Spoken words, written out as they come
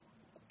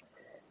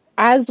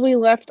As we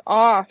left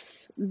off,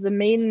 the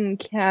maiden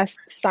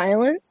cast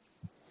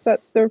silence. Is that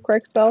the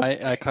correct spell?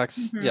 I collect,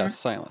 yes,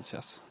 silence,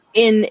 yes.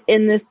 In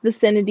this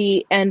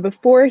vicinity, and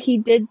before he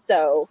did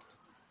so,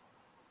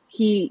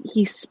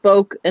 he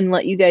spoke and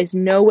let you guys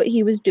know what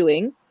he was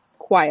doing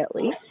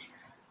quietly.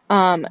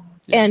 And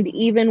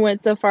even went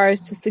so far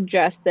as to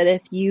suggest that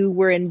if you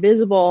were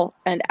invisible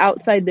and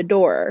outside the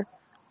door,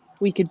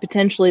 we could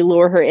potentially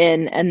lure her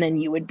in, and then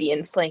you would be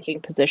in flanking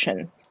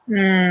position.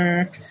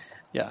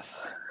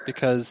 Yes,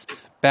 because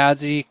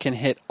Badsy can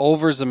hit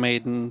over the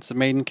maiden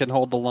can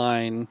hold the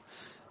line,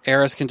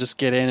 Eris can just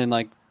get in and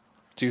like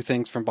do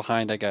things from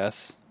behind, I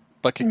guess.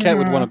 But Coquette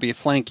would want to be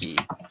flanky.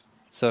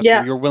 So if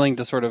you're willing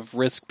to sort of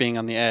risk being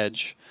on the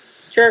edge,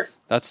 sure.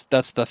 That's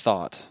the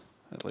thought,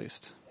 at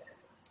least.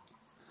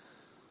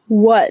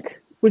 What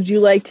would you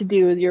like to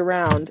do with your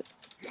round?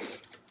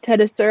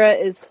 Tedasura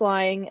is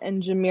flying,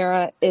 and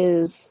Jamira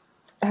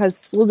has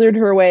slithered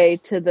her way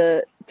to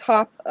the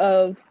top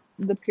of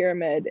the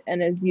pyramid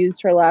and has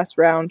used her last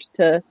round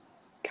to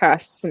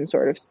cast some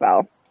sort of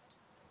spell.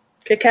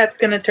 Coquette's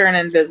going to turn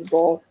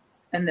invisible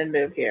and then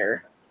move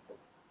here.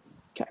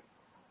 Okay.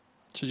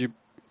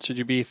 Should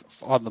you be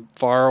on the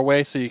far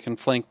away so you can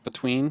flank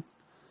between?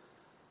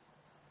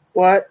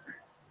 What?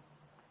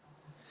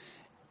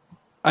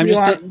 I'm you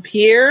just want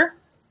here?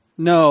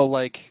 No,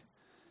 like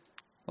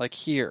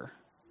here.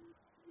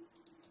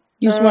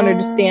 You just want her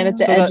to stand at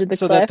the edge of the cliff?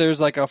 So that there's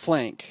like a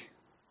flank.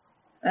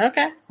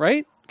 Okay.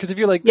 Right? Because if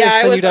you're like this,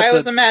 then you'd have I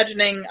was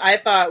imagining, I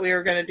thought we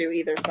were going to do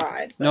either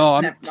side. No,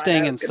 I'm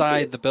staying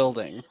inside the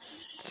building.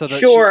 So that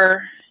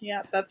sure.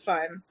 Yeah, that's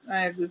fine.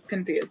 I was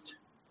confused.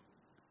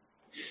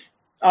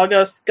 I'll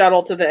go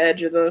scuttle to the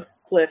edge of the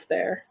cliff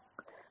there.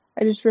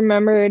 I just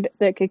remembered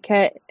that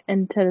Coquette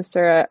and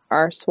Tedasura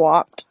are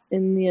swapped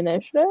in the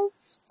initiative,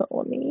 so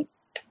let me...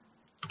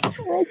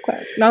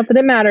 Okay. Not that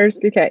it matters.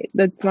 Okay,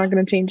 that's not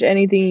going to change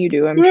anything you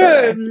do, I'm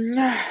sure.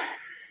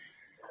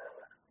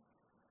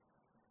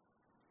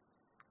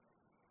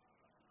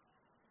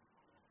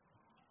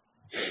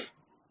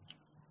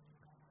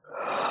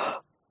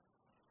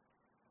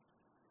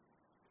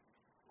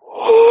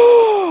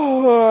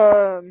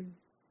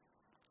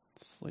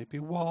 Sleepy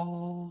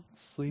wall,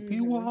 sleepy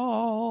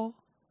wall.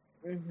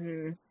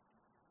 Mm-hmm.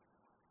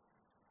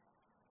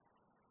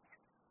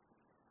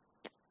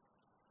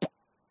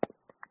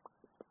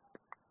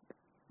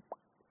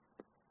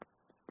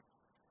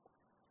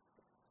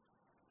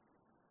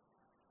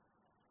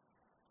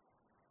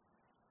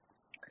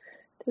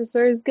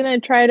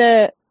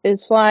 Tedasura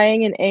is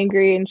flying and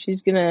angry, and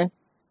she's gonna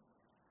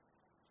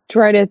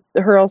try to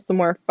hurl some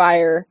more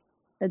fire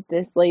at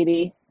this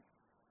lady.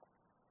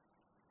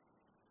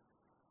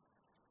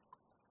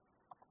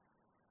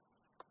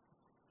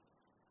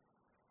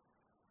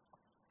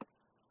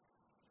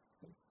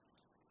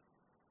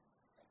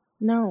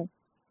 No,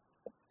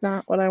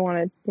 not what I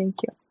wanted. Thank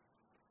you.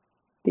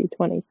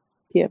 D20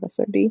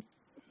 PFSRD.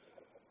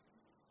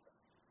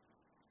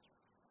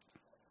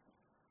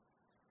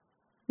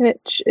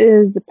 Which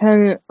is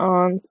dependent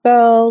on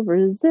spell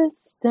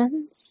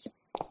resistance.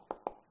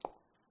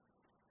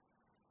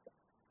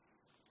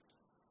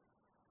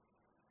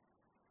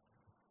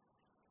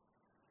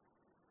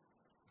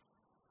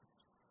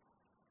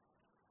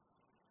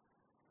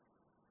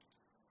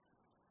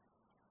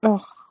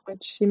 Oh,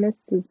 which she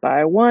misses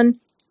by 1.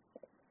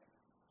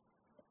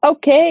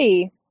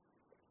 Okay.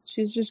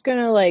 She's just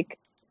gonna,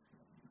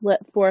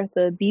 let forth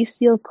a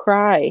bestial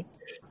cry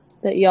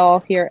that y'all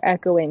hear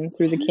echoing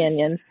through the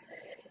canyon.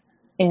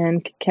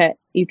 And Coquette,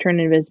 you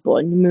turn invisible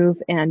and you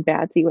move, and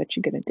Badsy, what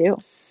you gonna do?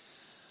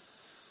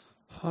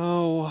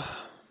 Oh,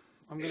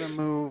 I'm gonna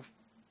move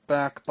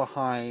back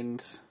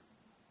behind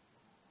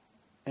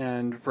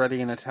and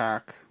ready an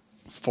attack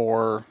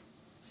for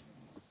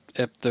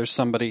if there's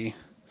somebody.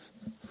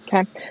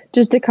 Okay,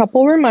 just a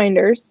couple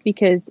reminders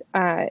because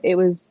it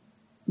was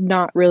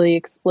not really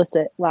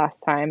explicit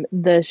last time.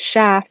 The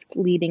shaft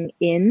leading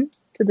in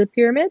to the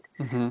pyramid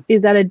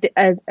is at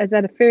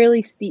a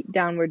fairly steep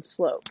downward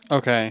slope.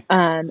 Okay.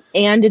 And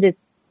it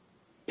is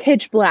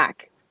pitch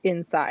black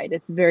inside.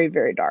 It's very,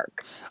 very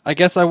dark. I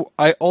guess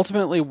I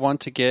ultimately want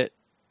to get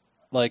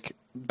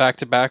back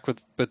to back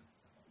with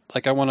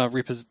I want to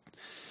reposition.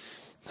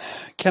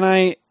 Can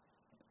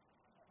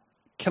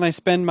I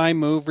spend my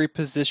move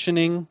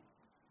repositioning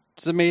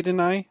the maiden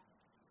eye?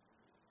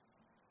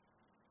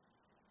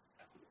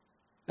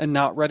 And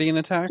not ready an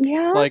attack?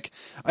 Yeah.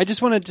 I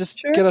just want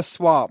to get us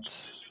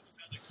swapped.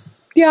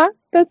 Yeah,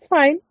 that's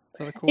fine. Is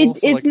that cool?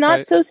 It's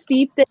not so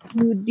steep that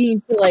you would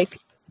need to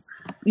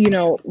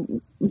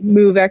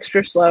move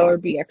extra slow or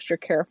be extra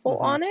careful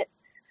on it.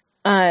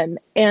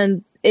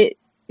 And it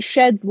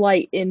sheds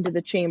light into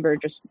the chamber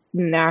just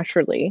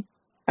naturally,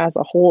 as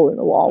a hole in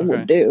the wall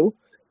would do.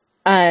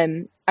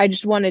 I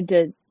just wanted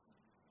to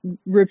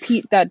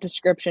repeat that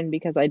description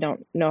because I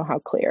don't know how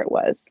clear it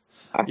was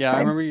last time. I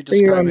remember you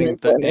describing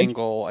the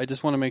angle. I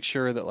just want to make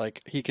sure that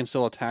he can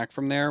still attack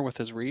from there with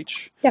his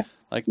reach. Yeah.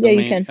 You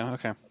can.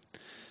 Okay.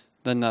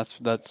 Then that's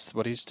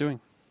what he's doing.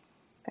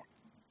 Okay.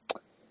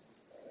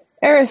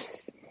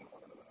 Eris.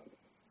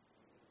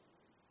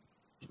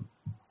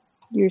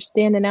 You're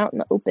standing out in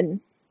the open.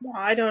 Well,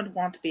 I don't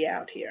want to be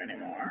out here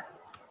anymore.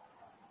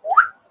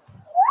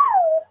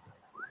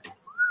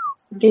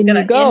 I'm just In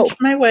gonna you go. inch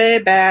my way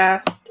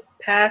past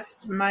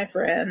my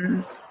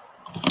friends.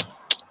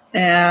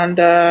 And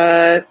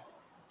God,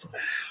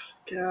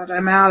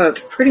 I'm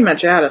pretty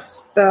much out of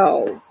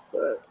spells,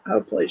 but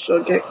hopefully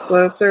she'll get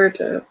closer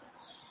to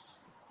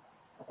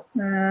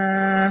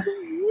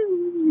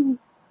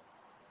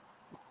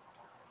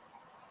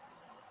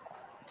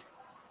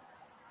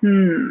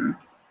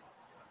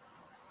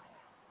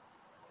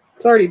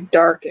It's already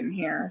dark in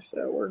here,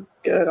 so we're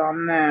good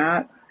on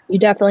that. You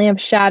definitely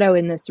have shadow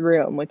in this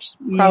room, which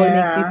probably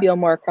makes you Yeah. feel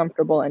more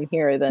comfortable in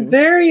here than...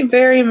 Very,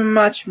 very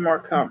much more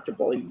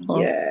comfortable.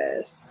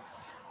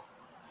 Yes.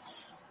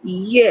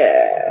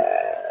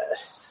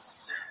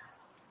 Yes.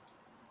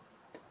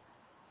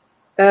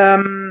 I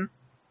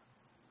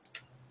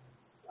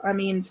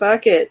mean,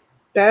 fuck it.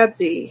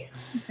 Badsy.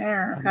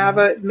 There, have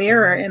a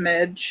mirror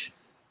image.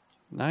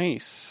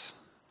 Nice.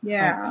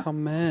 Yeah. How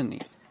many?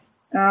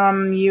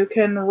 You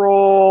can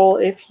roll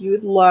if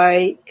you'd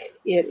like.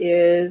 It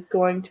is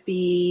going to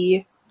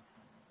be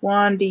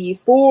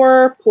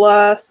 1d4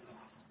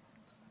 plus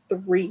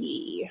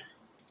 3.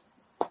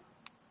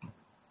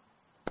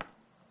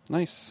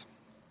 Nice.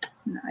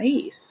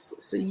 Nice.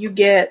 So you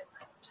get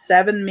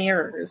 7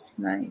 mirrors.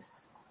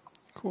 Nice.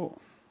 Cool.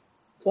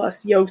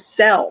 Plus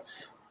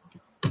yourself.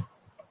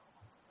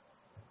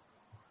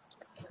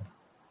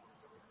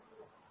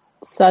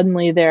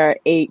 Suddenly there are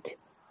 8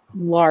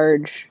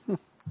 large,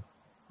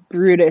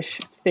 brutish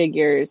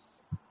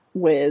figures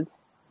with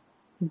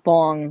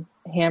bong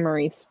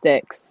hammery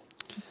sticks.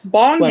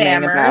 Bong swimming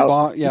hammers.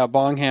 about.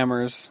 Bong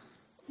hammers.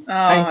 Oh,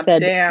 I said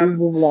damn.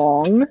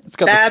 long. It's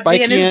got Badsy the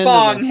spiky and his end.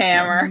 bong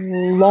hammer.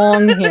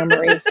 Long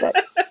hammery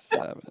sticks.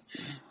 7.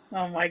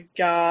 Oh my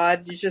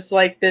god. You're just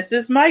like, this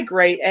is my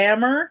great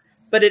hammer,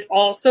 but it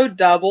also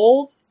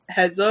doubles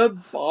as a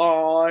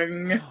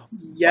bong.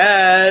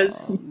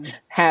 Yes.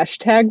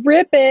 Hashtag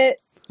rip it.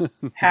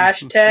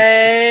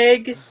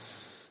 Hashtag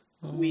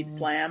weed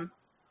slam.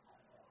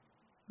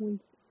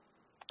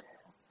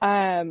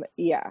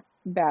 Yeah,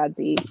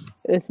 Badsy.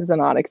 This is an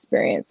odd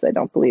experience I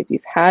don't believe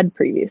you've had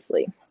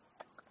previously.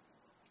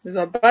 There's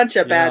a bunch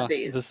of Yeah,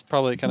 badsies. this is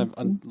probably kind of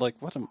like,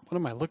 what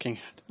am I looking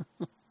at?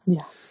 Yeah.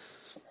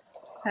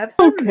 Have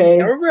some Okay.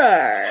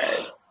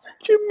 mirrors.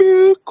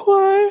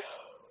 Jamiroquai.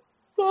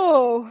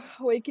 Oh,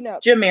 waking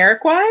up.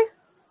 Jamiroquai?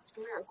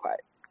 Jamiroquai.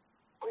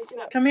 Waking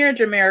up. Come here,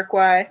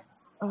 Jamiroquai.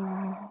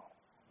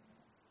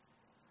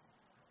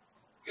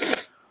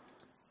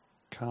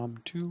 Come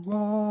to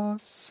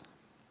us.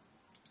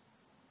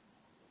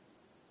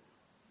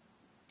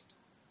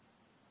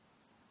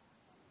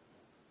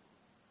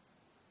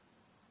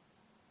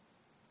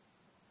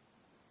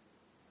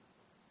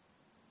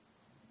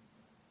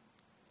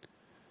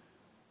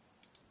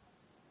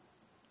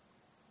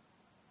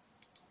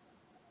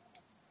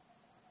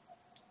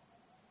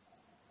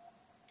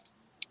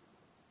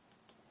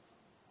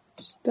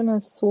 Just gonna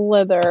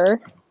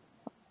slither.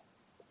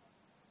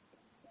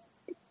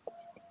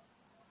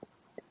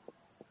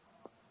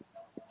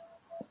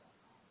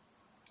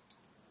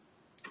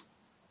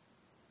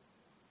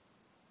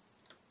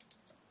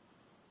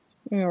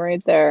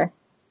 Right there.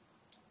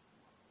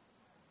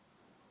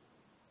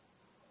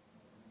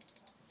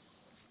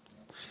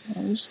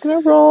 I'm just gonna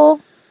roll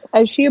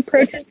as she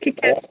approaches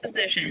Kiket's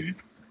position.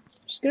 I'm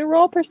just gonna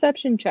roll a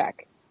perception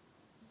check.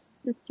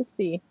 Just to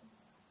see.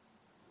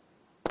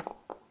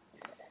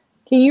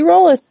 Can you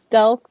roll a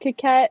stealth,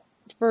 Kiket,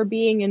 for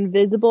being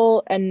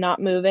invisible and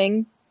not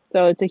moving?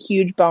 So it's a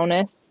huge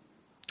bonus.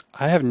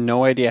 I have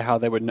no idea how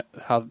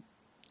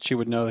she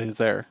would know he's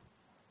there.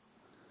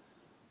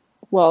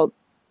 Well,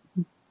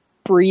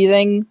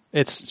 breathing.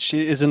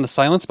 She is in the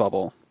silence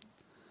bubble.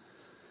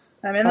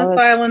 I'm in the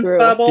silence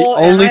bubble. The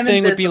only and I'm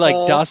thing would be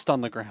invisible, like dust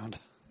on the ground.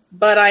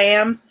 But I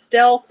am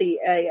stealthy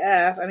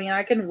AF. I mean,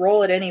 I can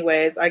roll it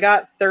anyways. I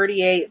got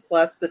 38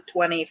 plus the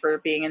 20 for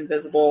being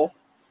invisible.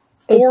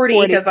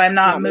 40 because I'm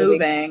not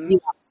moving. Yeah.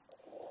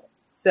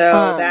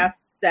 So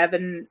that's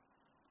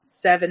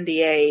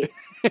 778.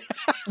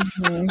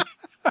 Mm-hmm.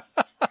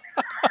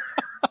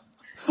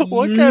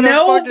 What kind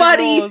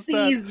Nobody of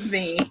sees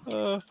me.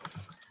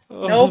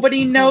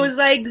 Nobody knows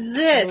I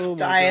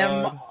exist. I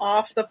am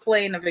off the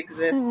plane of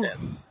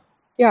existence.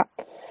 Yeah.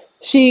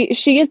 She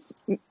gets,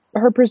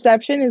 her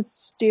perception is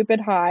stupid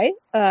high.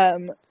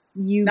 You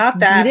not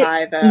that beat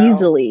high it though.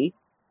 Easily.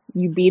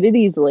 You beat it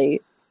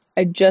easily.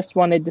 I just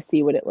wanted to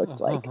see what it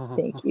looked like.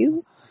 Thank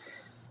you.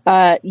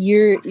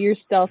 You're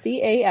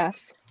stealthy AF.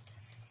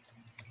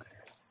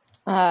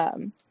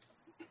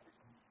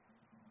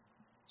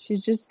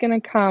 She's just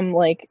gonna come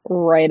like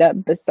right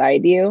up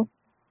beside you.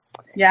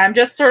 Yeah, I'm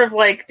just sort of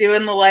like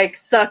doing the like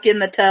suck in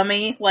the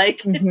tummy,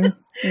 like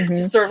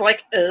just sort of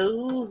like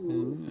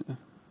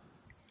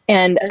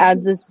And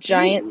as this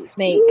giant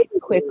snake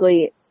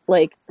quickly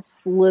like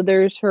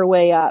slithers her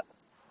way up,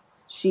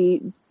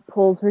 she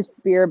pulls her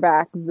spear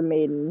back as a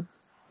maiden.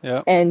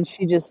 Yeah. And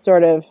she just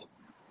sort of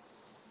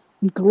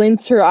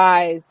glints her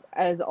eyes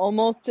as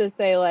almost to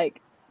say like,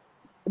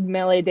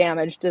 melee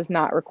damage does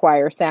not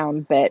require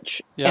sound,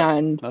 bitch. Yep,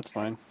 and that's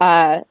fine.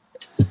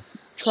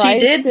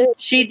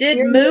 She did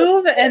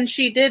move and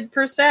she did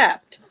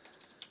percept.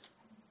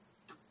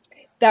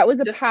 That was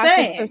a Just passive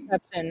saying.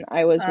 perception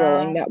I was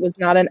rolling. That was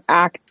not an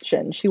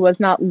action. She was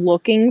not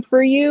looking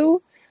for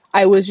you.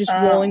 I was just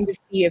rolling to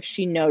see if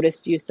she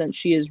noticed you, since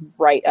she is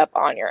right up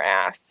on your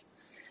ass.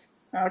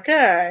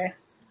 Okay.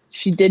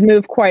 She did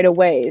move quite a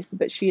ways,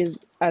 but she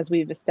is, as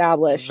we've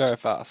established, Very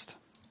fast.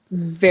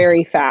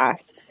 Very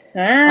fast.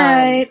 All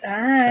right. All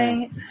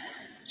right. Okay.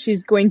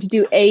 She's going to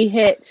do a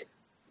hit.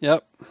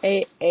 Yep.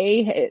 A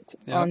hit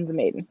on the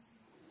maiden.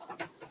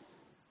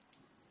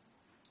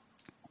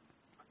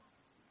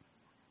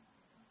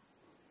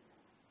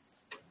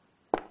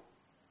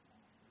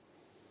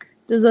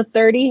 Does a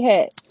 30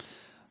 hit?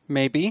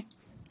 Maybe.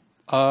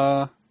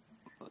 High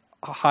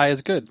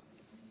is good.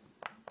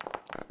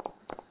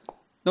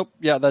 Nope.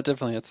 Yeah, that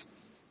definitely hits.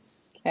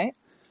 Okay.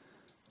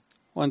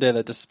 One day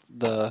that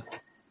the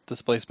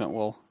displacement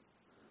will.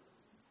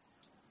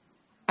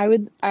 I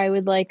would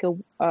like a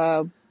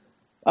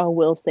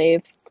will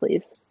save,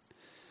 please.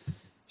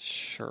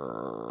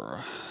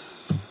 Sure.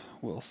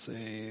 Will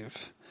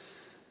save.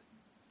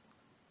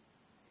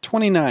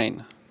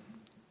 29.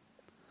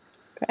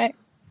 Okay.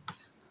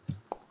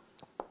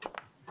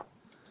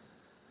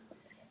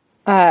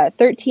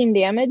 13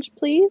 damage,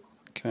 please.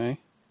 Okay.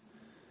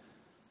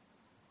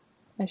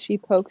 As she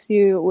pokes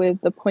you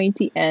with the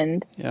pointy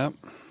end Yep.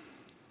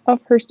 of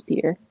her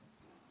spear.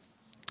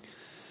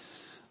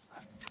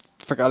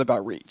 Forgot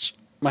about reach.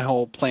 My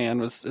whole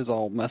plan is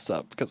all messed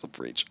up because of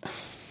reach.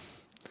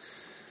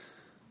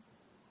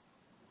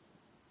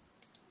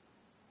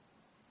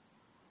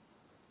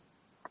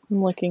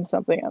 I'm looking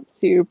something up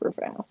super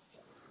fast.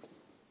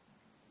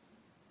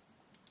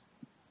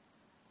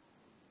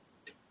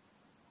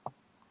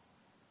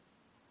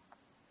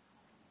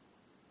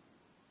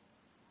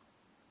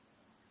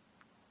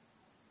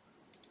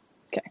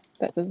 Okay,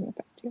 that doesn't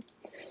affect you.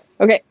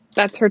 Okay,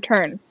 that's her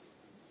turn.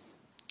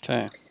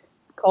 Okay.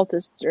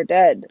 Cultists are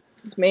dead.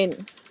 It's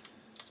maiden.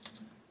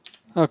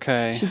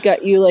 Okay. She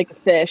got you like a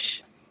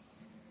fish.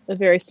 A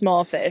very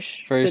small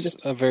fish.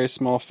 A very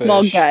small fish.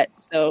 Small gut,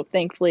 so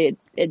thankfully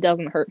it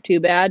doesn't hurt too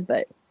bad,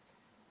 but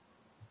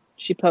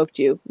she poked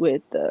you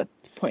with the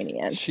pointy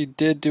end. She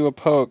did do a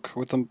poke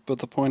with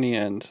the pointy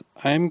end.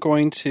 I'm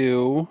going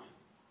to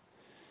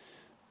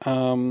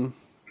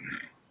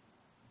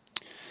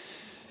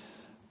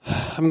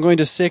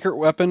Sacred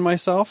Weapon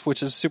myself,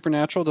 which is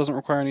supernatural, doesn't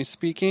require any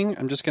speaking.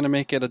 I'm just going to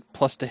make it a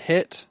plus to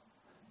hit.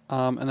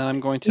 And then I'm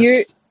going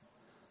to...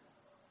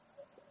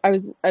 I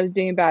was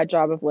doing a bad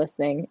job of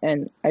listening,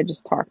 and I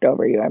just talked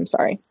over you. I'm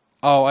sorry.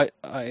 Oh,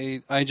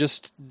 I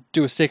just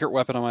do a Sacred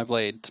Weapon on my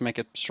blade to make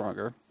it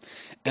stronger.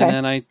 Okay. And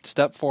then I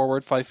step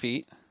forward 5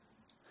 feet.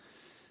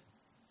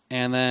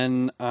 And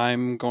then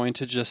I'm going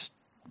to just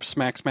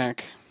smack.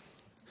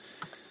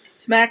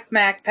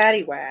 Smack,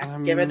 patty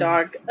whack. Give a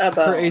dog a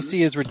bone. Her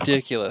AC is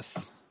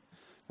ridiculous.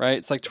 Right?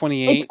 It's like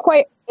 28.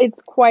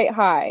 It's quite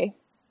high.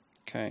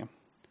 Okay.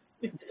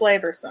 It's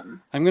flavorsome.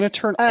 I'm going to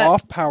turn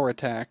off power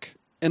attack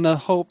in the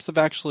hopes of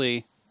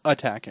actually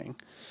attacking.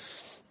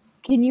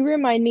 Can you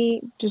remind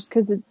me, just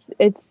because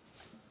it's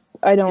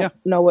I don't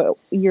know what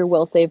your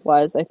will save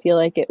was. I feel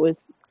like it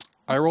was...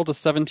 I rolled a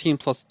 17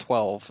 plus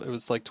 12. It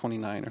was like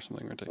 29 or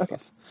something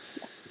ridiculous.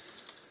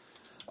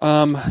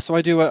 Okay. So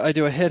I do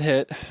a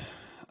hit.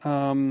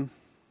 A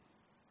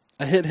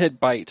hit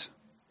bite.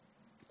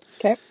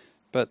 Okay.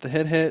 But the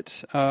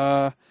hit,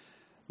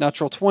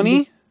 natural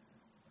 20,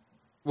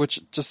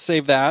 which just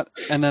save that,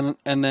 and then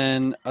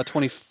a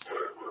 20,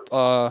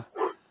 and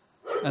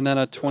then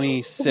a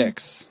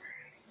 26.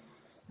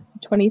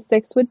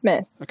 26 would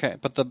miss. Okay,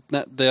 but the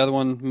other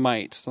one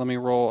might. So let me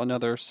roll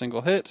another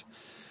single hit.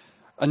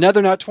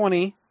 Another nat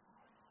 20.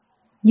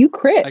 You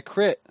crit. I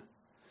crit.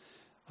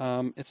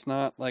 It's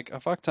not like a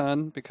fuck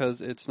ton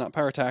because it's not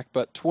power attack,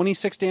 but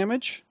 26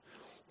 damage.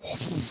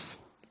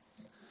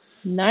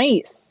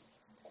 Nice.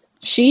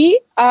 She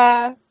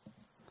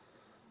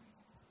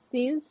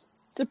seems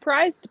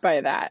surprised by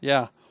that.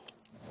 Yeah.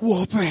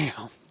 Whoa,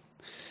 bam.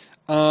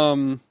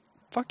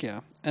 Fuck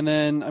yeah. And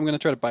then I'm gonna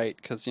try to bite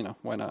because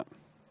why not?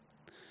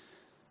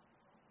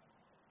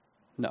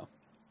 No,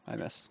 I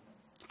miss.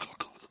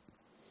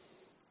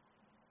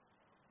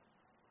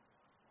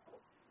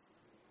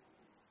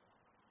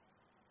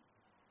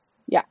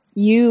 Yeah,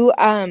 you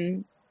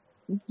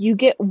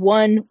get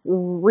one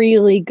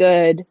really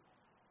good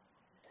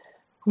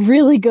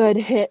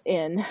hit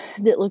in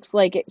that looks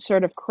like it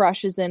sort of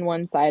crushes in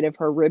one side of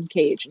her rib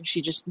cage, and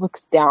she just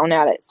looks down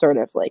at it sort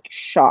of like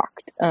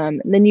shocked.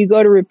 And then you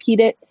go to repeat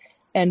it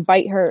and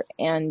bite her,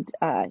 and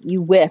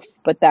you whiff,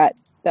 but that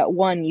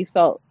one you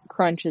felt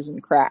crunches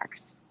and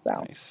cracks, so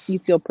nice. You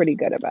feel pretty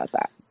good about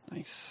that.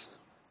 Nice.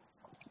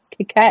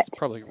 Kikette. It's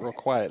probably real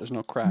quiet. There's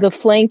no cracks. The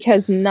flank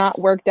has not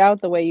worked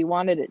out the way you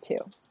wanted it to.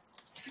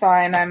 It's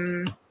fine.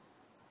 I'm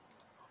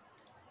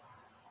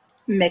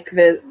Mick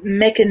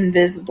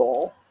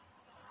invisible.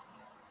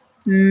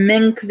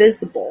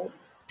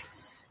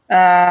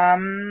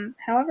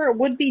 However, it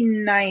would be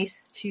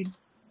nice to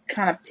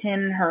kind of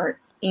pin her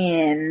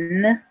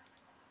in.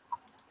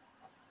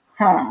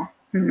 Huh.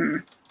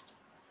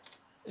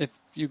 If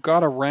you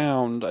got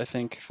around, I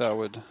think that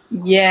would...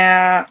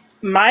 Yeah,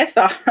 my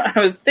thought, I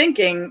was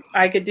thinking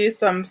I could do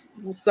some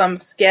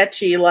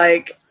sketchy,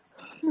 like,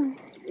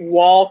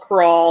 wall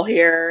crawl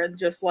here, and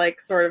just,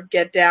 like, sort of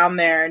get down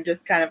there and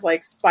just kind of,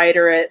 like,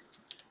 spider it,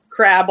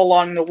 crab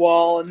along the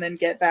wall, and then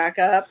get back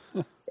up.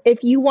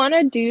 If you want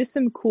to do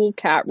some cool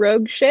cat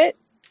rogue shit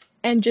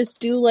and just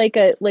do like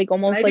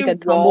almost like a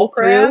tumble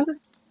through,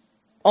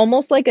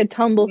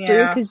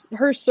 because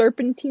her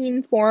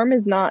serpentine form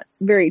is not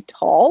very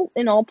tall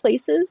in all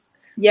places.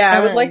 Yeah, I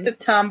would like to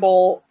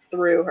tumble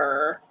through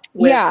her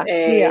with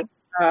a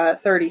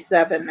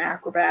 37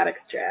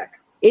 acrobatics check.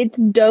 It's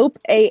dope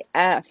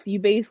AF. You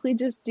basically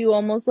just do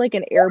almost like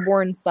an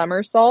airborne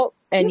somersault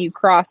and you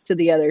cross to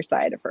the other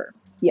side of her.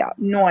 Yeah.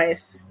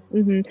 Nice.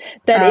 Mm-hmm.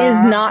 That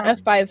is not a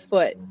 5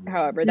 foot,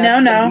 however.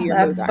 That's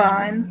that's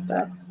fine.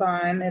 That's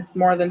fine. It's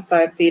more than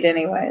 5 feet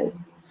anyways.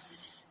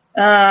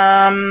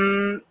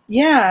 Yeah,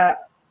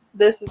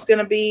 this is going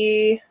to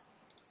be,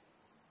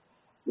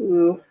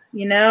 she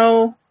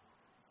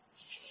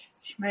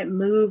might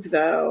move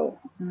though.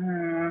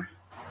 I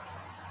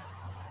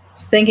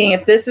was thinking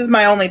if this is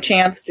my only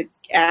chance to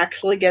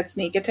actually get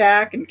sneak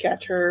attack and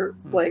catch her,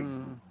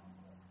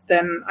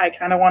 then I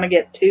kind of want to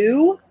get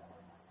 2.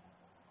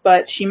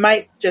 But she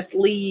might just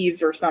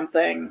leave or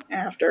something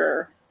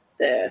after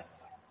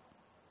this.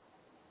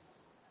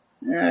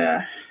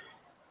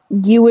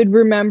 You would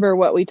remember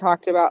what we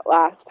talked about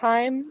last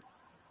time,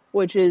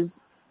 which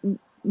is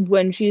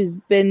when she's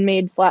been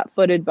made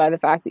flat-footed by the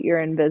fact that you're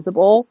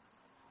invisible,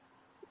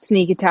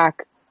 sneak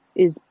attack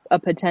is a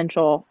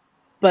potential,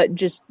 but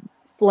just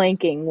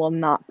flanking will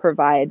not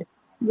provide.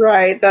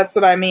 Right, that's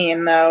what I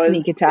mean, though.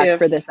 Sneak attack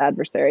for this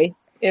adversary.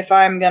 If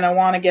I'm going to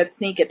want to get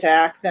sneak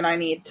attack, then I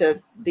need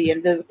to be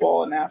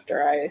invisible, and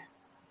after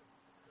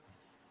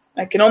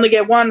I can only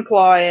get 1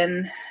 claw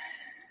in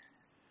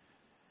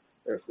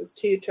versus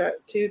 2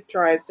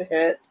 tries to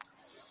hit.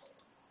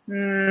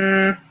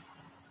 No,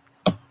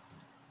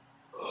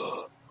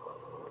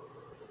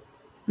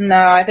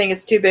 I think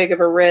it's too big of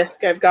a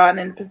risk. I've gotten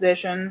in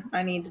position.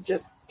 I need to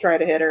just try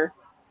to hit her.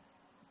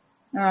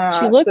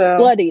 She looks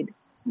bloodied.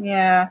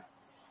 Yeah.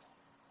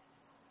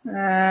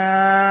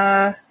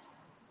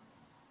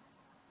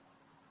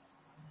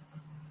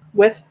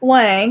 With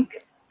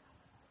flank,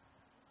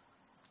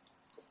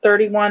 it's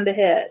 31 to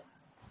hit.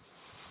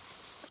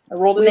 I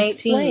rolled an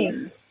 18.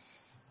 Flank,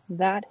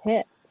 that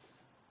hits.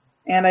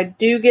 And I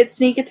do get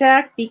sneak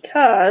attack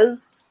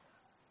because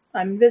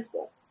I'm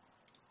invisible.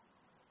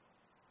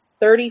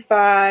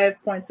 35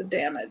 points of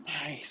damage.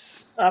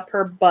 Nice. Up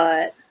her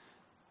butt.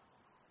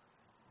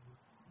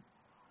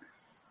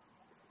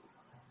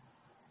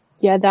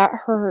 Yeah, that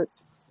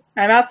hurts.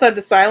 I'm outside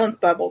the silence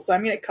bubble, so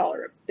I'm going to call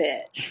her a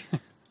bitch.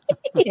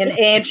 In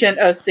ancient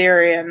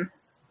Osirian.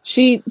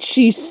 She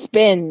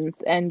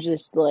spins and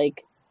just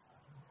like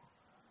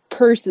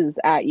curses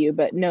at you,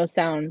 but no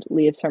sound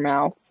leaves her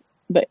mouth.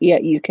 But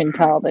yet you can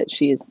tell that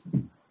she's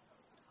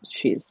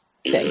saying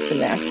some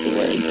nasty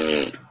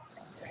words.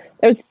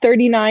 That was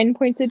 39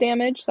 points of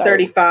damage.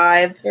 Sorry.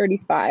 35.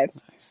 35.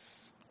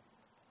 Nice.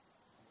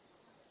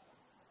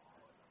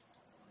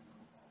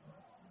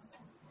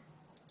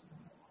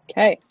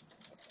 Okay.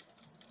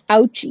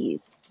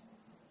 Ouchies.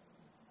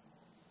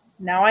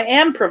 Now I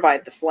am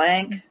provide the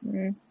flank.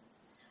 Mm-hmm.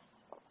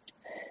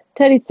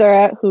 Teddy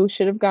Sora, who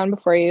should have gone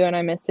before you, and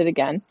I missed it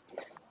again.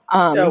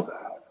 So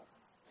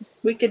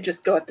we could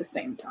just go at the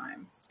same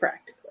time,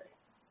 practically.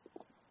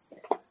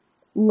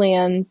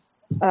 Lands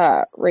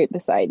right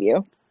beside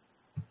you.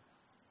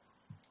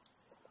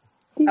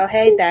 Oh,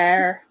 hey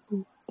there.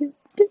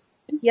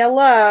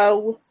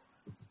 Hello.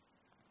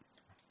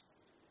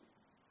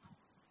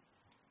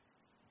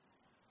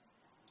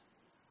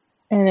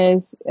 And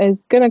is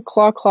gonna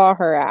claw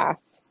her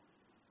ass.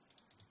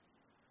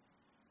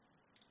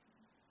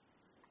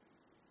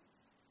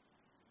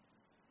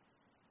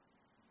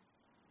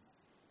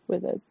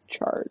 With a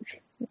charge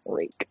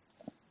rake.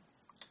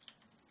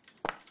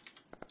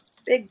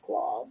 Big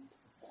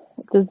claws.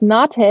 Does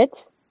not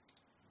hit.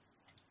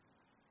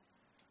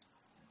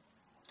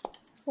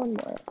 One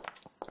more.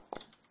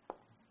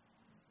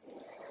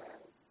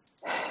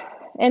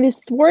 And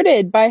is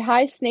thwarted by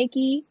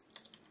hasted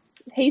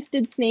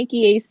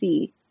snaky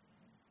AC.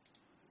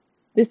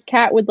 This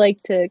cat would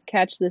like to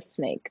catch this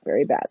snake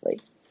very badly.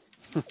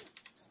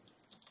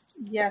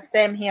 Yeah,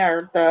 same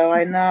here, though.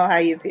 I know how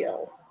you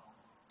feel.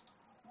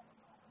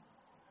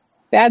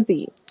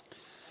 Badsy,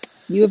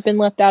 you have been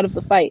left out of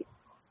the fight.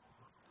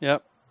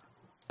 Yep.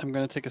 I'm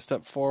going to take a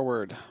step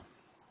forward.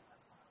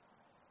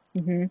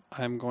 Mm-hmm.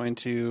 I'm going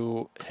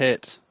to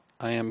hit.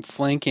 I am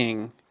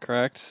flanking,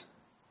 correct?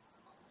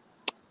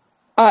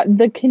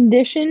 The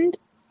condition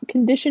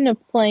of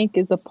flank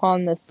is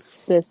upon this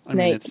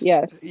snake.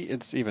 Yes,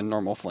 it's even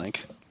normal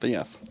flank, but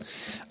yes.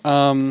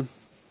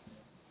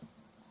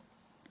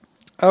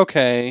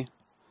 Okay.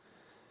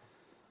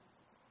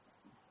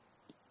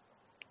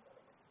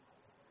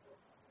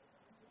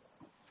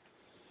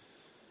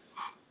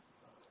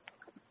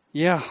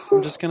 Yeah,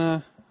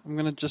 I'm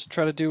gonna just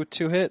try to do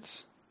 2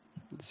 hits.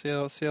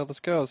 Let's see how this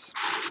goes.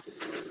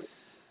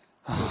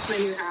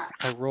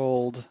 I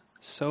rolled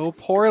so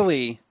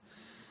poorly.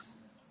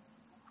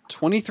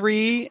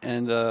 23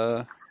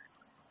 and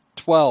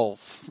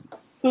 12.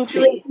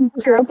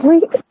 Hero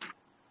point?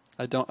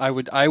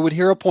 I would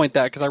hero point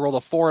that because I rolled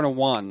a 4 and a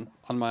 1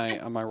 on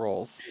my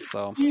rolls.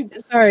 So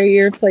Sorry,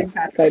 you're playing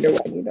Pathfinder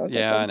 1. You don't.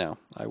 yeah, I know.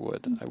 I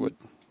would.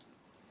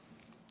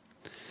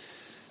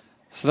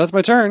 So that's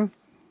my turn.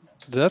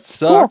 That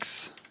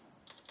sucks.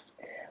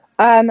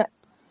 Cool.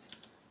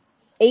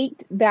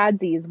 8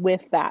 badsies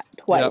with that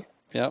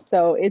twice. Yep.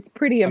 So it's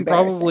pretty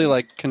embarrassing. I'm probably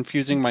like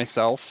confusing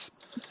myself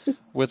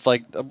with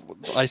like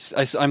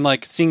I'm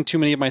like seeing too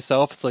many of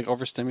myself. It's like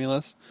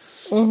overstimulus.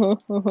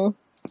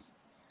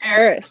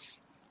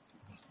 Eris.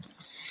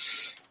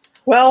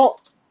 Well,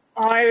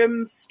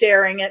 I'm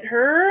staring at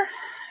her,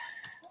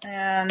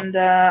 and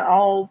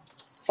I'll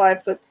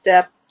 5-foot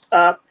step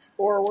up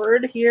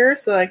forward here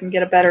so I can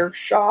get a better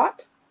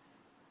shot.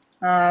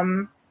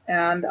 And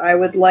I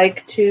would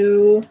like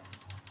to.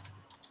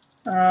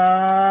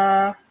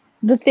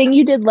 The thing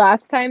you did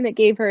last time that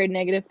gave her a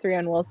 -3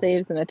 on will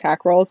saves and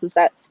attack rolls, is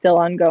that still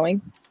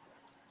ongoing?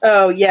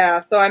 Oh, yeah.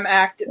 So I'm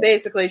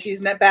basically,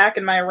 she's back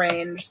in my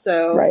range.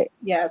 So, right.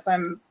 Yes,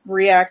 I'm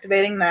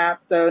reactivating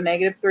that. So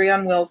 -3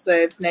 on will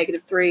saves,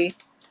 -3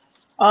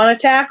 on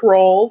attack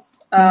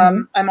rolls.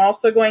 I'm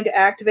also going to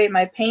activate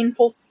my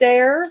painful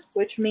stare,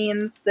 which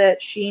means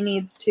that she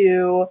needs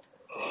to.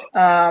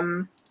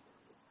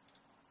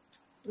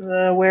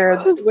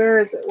 Where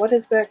is it? What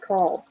is that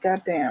called?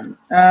 Goddamn.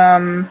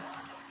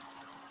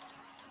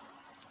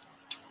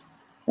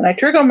 When I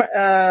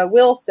trigger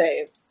will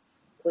save,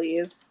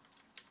 please.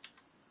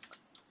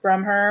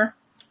 From her.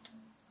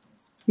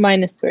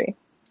 -3.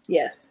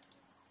 Yes.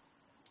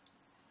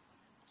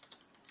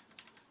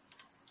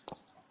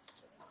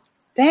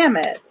 Damn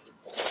it.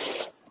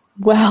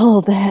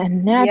 Well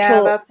then,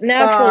 natural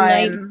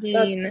fine.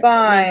 19. That's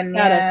fine.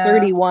 Makes that a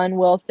 31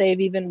 will save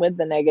even with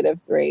the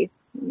 -3.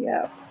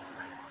 Yeah.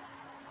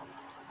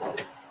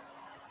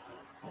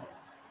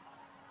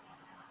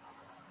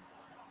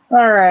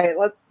 All right,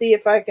 let's see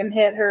if I can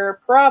hit her.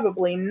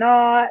 Probably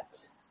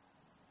not.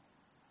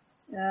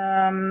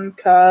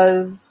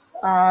 Because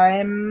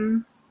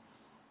I'm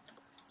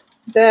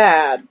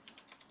bad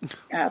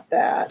at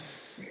that.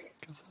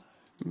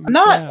 I'm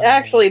not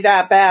actually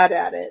that bad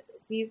at it.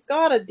 He's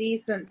got a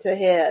decent to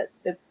hit.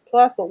 It's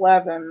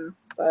 +11,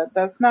 but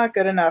that's not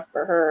good enough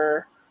for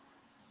her.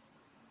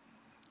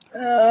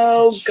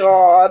 Oh,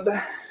 God.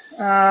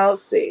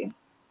 Let's see.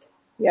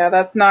 Yeah,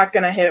 that's not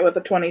going to hit with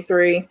a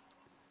 23.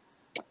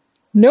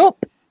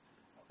 Nope.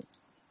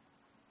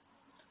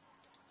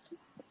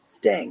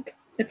 Stink.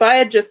 If I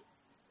had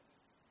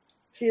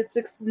she had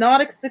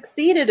not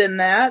succeeded in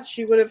that,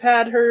 she would have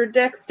had her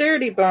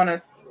dexterity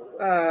bonus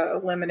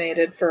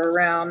eliminated for a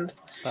round.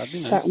 That'd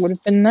be nice. That would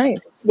have been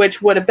nice.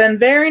 Which would have been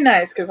very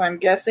nice, because I'm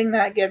guessing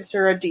that gives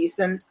her a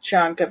decent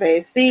chunk of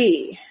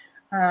AC.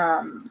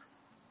 Yeah,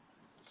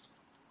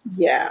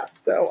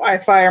 so I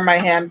fire my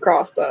hand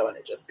crossbow and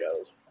it just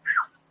goes.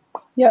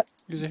 Yep.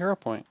 Use a hero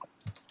point.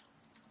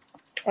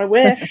 I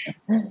wish.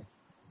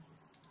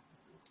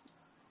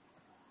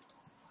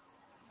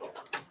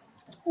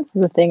 This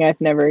is a thing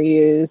I've never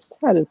used.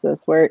 How does this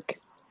work?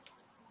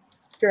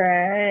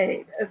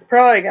 Great. It's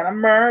probably gonna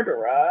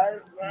murder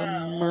us.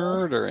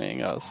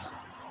 Murdering us.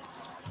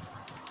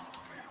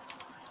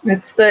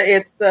 It's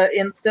the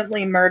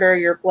instantly murder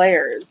your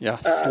players. Yeah,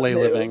 slay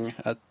move. living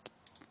at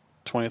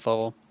 20th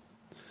level.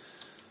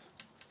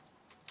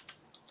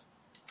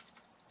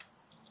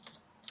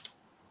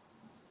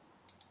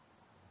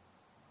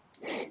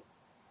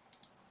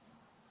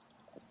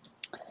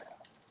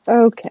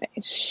 Okay,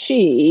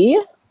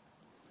 she...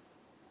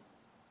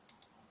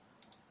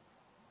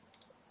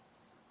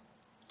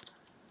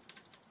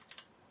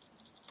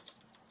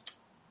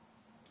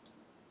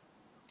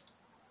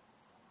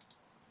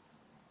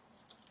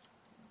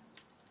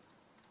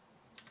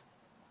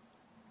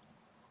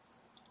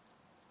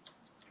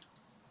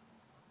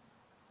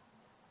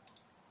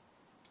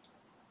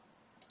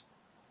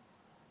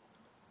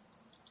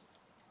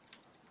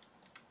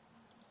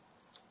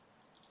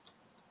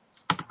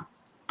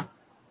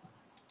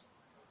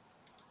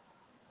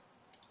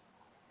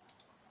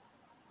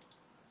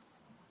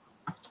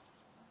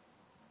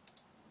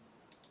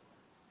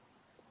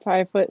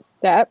 Five-foot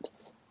steps.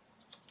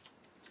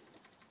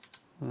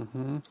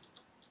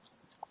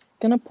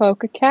 Gonna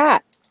poke a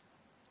cat.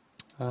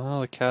 Oh,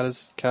 the cat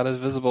is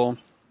visible.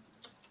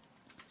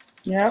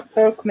 Yeah,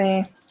 poke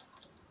me.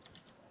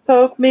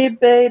 Poke me,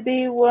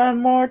 baby,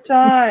 one more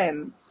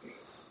time.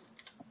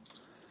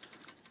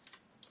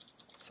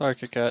 Sorry,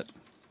 Kit Kat.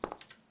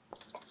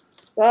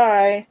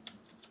 Bye.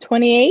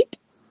 28?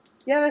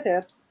 Yeah, that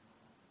hits.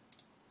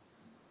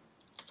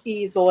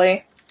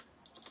 Easily.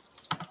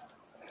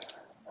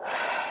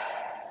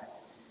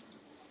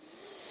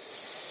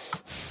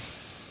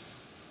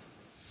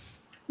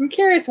 I'm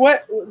curious,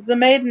 what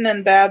Zamaiden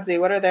and Badsy,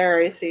 what are their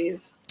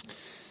ACs?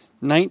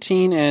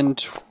 19 and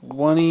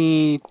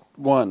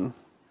 21.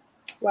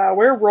 Wow,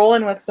 we're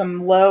rolling with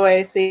some low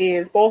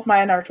ACs. Both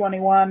mine are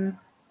 21.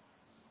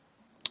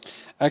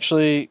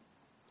 Actually,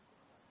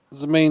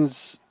 Zemain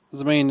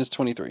is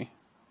 23.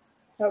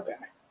 Okay.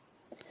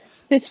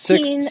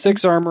 15.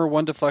 Six armor,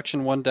 1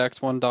 deflection, 1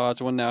 dex, 1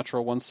 dodge, 1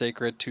 natural, 1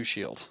 sacred, 2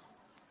 shield.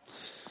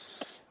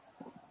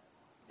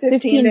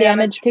 15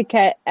 damage,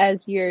 Coquette,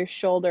 as your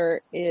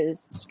shoulder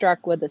is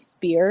struck with a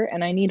spear,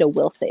 and I need a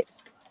will save.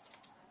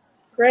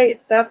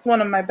 Great, that's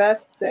one of my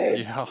best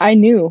saves. Yeah. I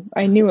knew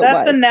it was.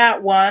 That's a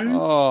nat 1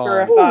 for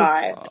a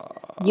 5.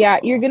 Yeah,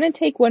 you're going to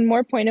take 1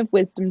 more point of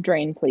wisdom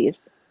drain,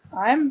 please.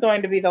 I'm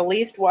going to be the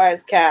least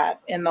wise cat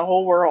in the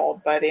whole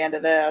world by the end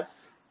of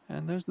this.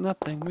 And there's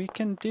nothing we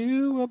can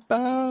do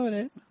about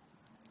it.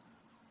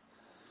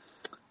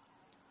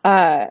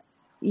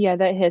 Yeah,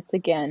 that hits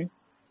again.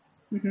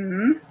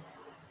 Mm-hmm.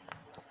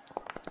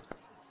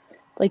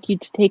 Like you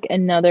to take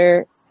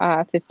another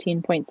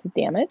 15 points of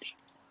damage.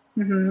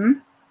 Mm-hmm.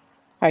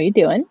 How are you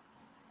doing?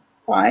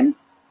 Fine.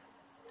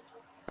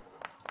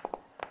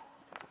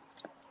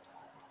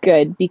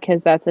 Good,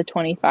 because that's a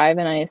 25,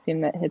 and I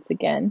assume that hits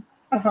again.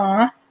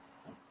 Uh-huh.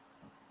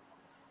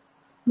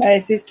 My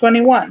AC's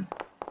 21.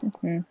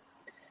 Mm-hmm.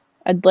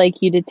 I'd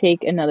like you to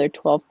take another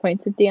 12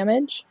 points of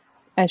damage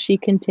as she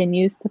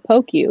continues to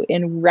poke you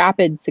in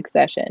rapid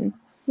succession.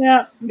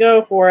 Yeah,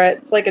 go for it.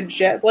 It's like a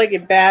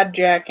bad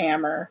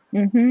jackhammer.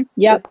 Mm-hmm.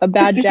 Yep, a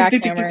bad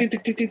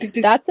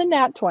jackhammer. That's a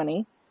nat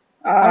 20.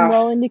 I'm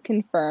rolling to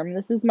confirm.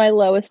 This is my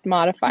lowest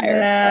modifier.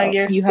 Yeah, so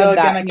you're you still have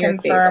that gonna in your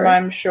confirm, favor.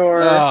 I'm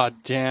sure. Oh,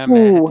 damn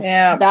it. Ooh,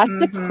 Yeah,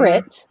 that's a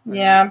crit.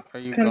 Yeah, Are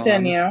you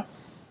continue. gone?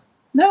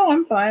 No,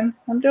 I'm fine.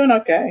 I'm doing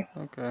okay.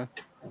 Okay.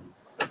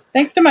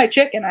 Thanks to my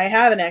chicken, I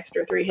have an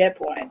extra 3 hit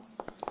points.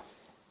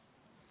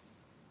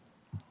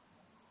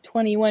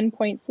 21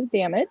 points of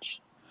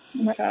damage.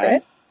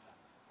 Okay.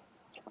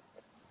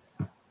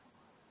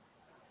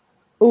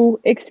 Oh,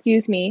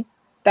 excuse me.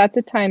 That's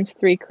a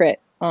 ×3 crit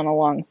on a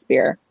long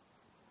spear.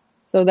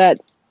 So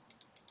that's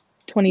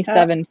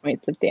 27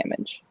 points of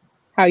damage.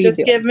 How you doing?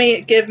 Just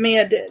give me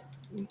a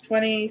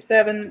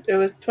 27. It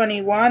was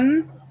 21.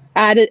 You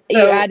added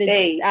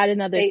 8. Add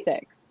another 8.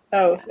 6.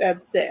 Oh,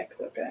 add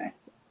 6. Okay.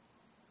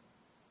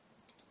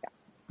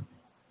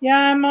 Yeah,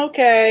 I'm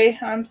okay.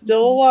 I'm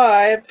still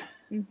alive.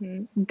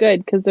 Mm-hmm.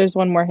 Good, because there's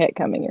one more hit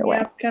coming your way.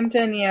 Yep,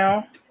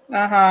 continue.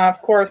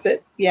 Of course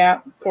it.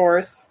 Yeah, of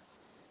course.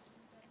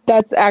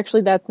 That's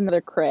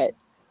another crit.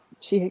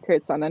 She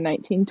crits on a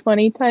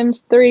 19/20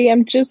 ×3.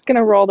 I'm just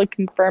gonna roll to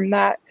confirm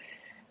that.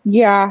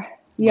 Yeah,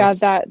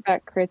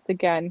 that crits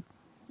again.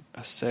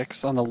 A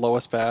 6 on the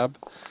lowest BAB.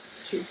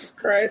 Jesus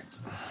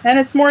Christ. And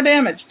it's more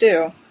damage,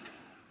 too.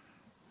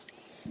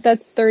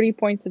 That's 30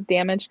 points of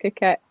damage,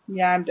 Coquette.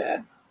 Yeah, I'm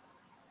dead.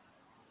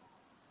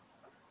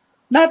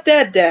 Not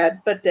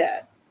dead, but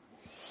dead.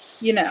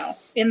 You know,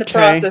 in the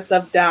process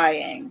of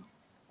dying.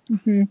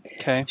 Mm-hmm.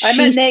 Okay. I'm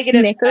at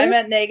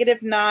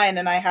 -9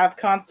 and I have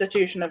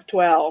Constitution of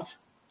 12.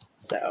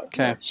 So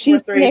okay. She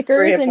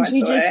snickers and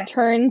she just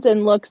turns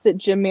and looks at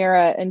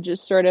Jamira and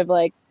just sort of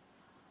like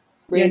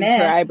raises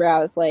her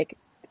eyebrows like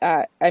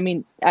at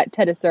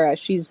Tedasura,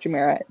 she's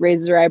Jamira,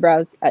 raises her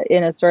eyebrows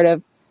in a sort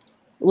of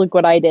look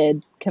what I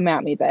did, come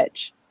at me,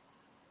 bitch.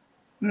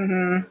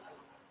 Mm-hmm.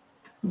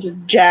 Just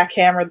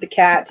jackhammered the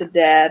cat to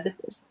dead.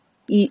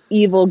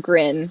 Evil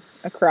grin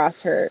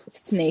across her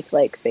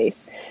snake-like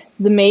face.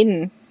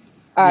 Zemaiden,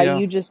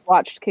 you just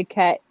watched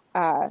Coquette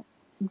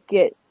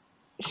get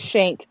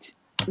shanked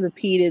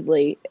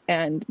repeatedly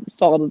and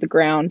fall to the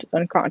ground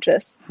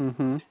unconscious.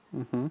 Mm-hmm.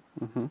 Mm-hmm.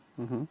 Mm-hmm.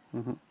 Mm-hmm.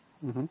 Mm-hmm.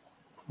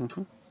 Mm-hmm.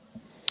 Mm-hmm.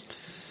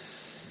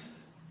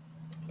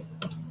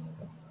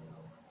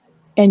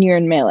 And you're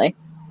in melee.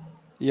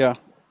 Yeah.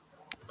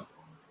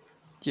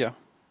 Yeah.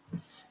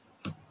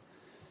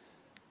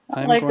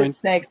 I like the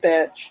snake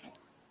bitch.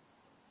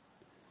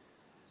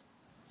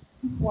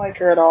 Don't like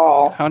her at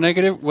all. How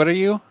negative? What are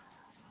you?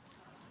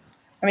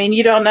 I mean,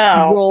 you don't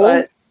know. Roll.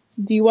 But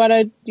do you want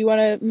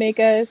to make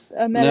a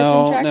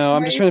medicine check? No.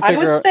 I'm just trying to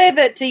figure out. I would say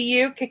that to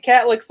you,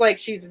 Coquette looks like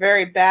she's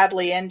very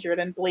badly injured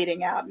and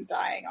bleeding out and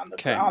dying on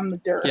the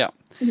dirt. Yeah.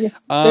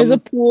 There's a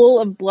pool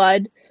of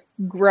blood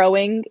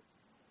growing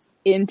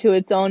into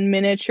its own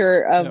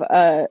miniature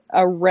of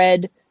a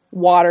red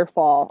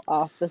waterfall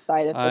off the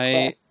side of the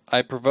cliff.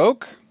 I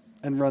provoke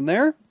and run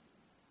there.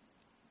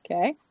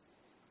 Okay.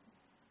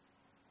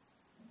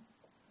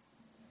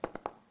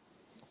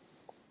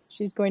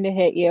 She's going to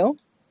hit you.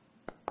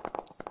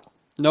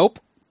 Nope.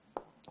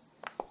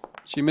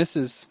 She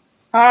misses.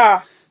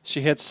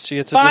 She hits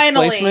a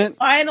displacement.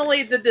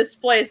 Finally the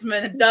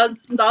displacement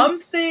does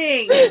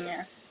something.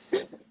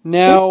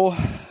 Now,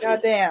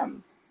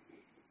 goddamn.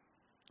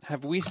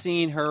 Have we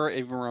seen her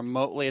even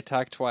remotely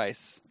attack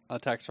twice?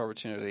 Attacks of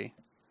opportunity.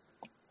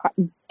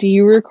 Do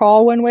you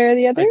recall one way or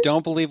the other? I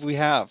don't believe we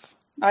have.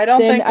 I don't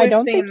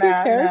think your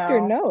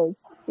character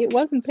knows. It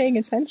wasn't paying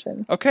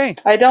attention. Okay.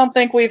 I don't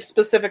think we've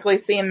specifically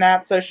seen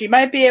that, so she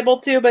might be able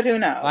to, but who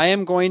knows? I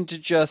am going to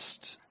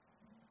just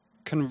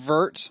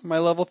convert my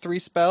level 3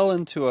 spell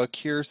into a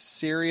cure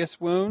serious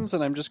wounds,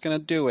 and I'm just going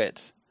to do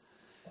it.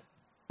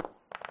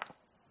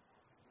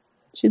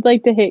 She'd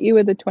like to hit you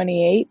with a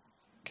 28.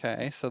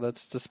 Okay, so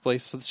that's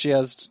displaced. So she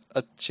has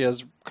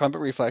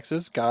combat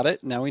reflexes. Got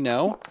it. Now we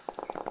know.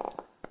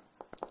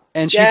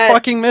 And she Yes.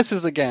 fucking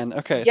misses again.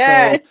 Okay,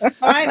 Yes,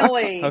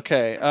 finally. so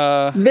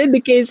okay.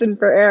 Vindication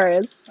for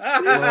Eris.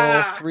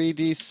 Roll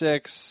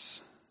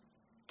 3d6.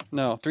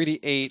 No,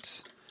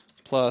 3d8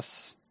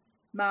 plus.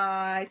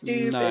 My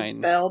stupid 9.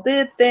 spell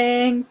did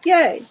things.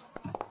 Yay.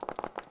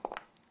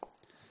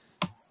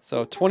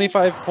 So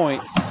 25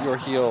 points. You're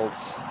healed.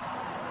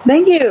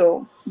 Thank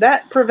you.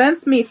 That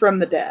prevents me from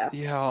the death.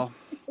 Yeah.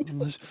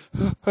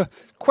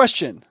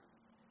 Question.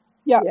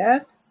 Yeah.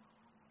 Yes.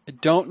 I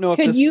don't know if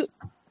Could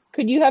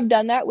this. you have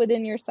done that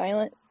within your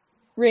silent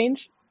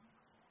range?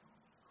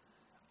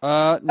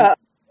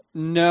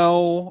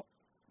 No,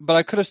 but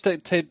I could have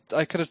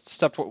I could have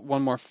stepped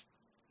one more.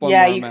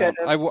 Yeah, more you amount. could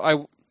have.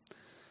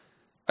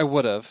 I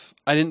would have.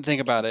 I didn't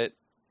think about it,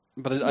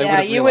 but I would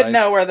Yeah, have you would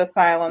know realized. where the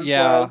silence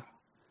Yeah. was.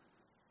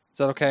 Is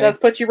that okay? It does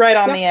put you right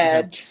on Yep. the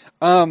edge.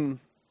 Okay.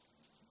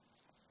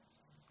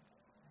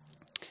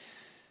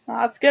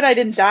 Oh, it's good I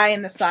didn't die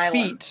in the silence.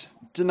 Feat.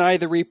 Deny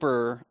the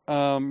Reaper.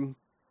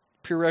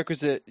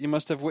 Prerequisite. You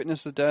must have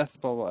witnessed the death.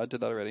 Blah, blah, blah. I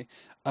did that already.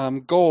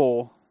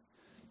 Goal.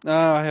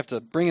 I have to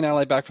bring an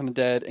ally back from the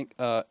dead,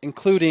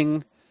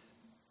 including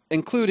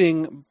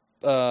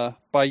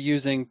by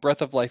using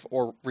Breath of Life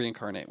or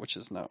Reincarnate, which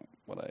is not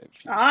what I've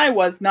used. I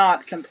was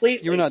not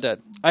completely. You were not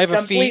dead. I have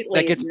a feat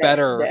that gets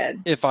better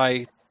dead. if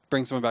I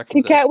bring someone back from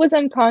the dead. Kit Kat was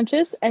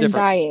unconscious and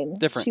Different. dying.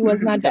 Different. She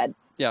was not dead.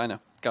 Yeah, I know.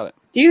 Got it.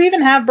 Do you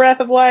even have Breath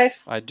of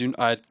Life? I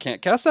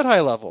can't cast that high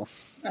level.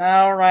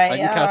 All right. I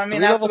can yeah, cast I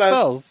mean, 3-level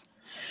spells.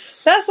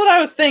 That's what I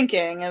was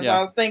thinking. Yeah.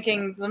 I was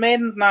thinking the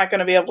maiden's not going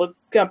to be able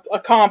to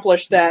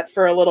accomplish that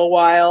for a little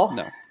while.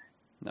 No.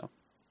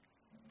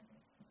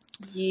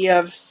 Ye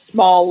have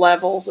small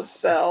levels of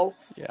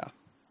spells. Yeah.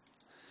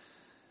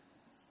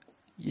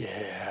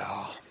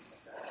 Yeah.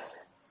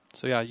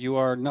 So yeah, you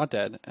are not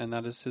dead, and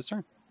that is his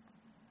turn.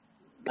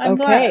 I'm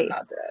glad Okay. I'm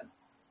not dead.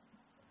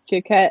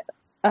 Kit Kat,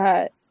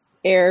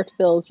 air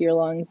fills your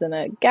lungs in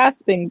a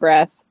gasping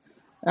breath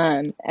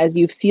as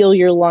you feel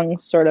your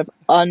lungs sort of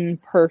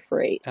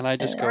unperforate. And I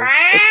just go.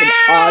 It's an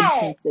odd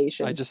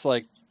sensation. I just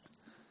like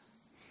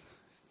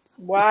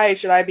Why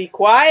should I be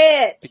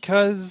quiet?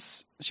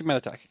 because she might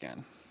attack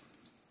again.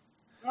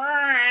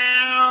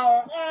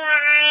 Oh,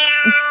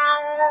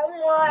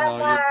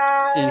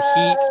 you're in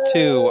heat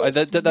too.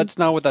 That's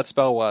not what that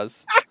spell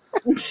was.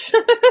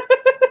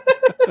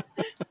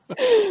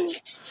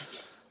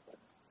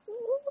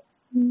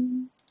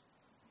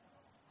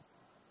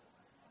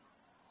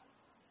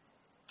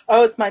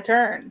 Oh, it's my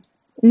turn.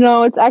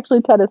 No, it's actually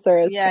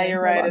Tedasura's Yeah, turn.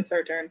 you're Hold right. on. It's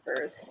her turn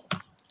first.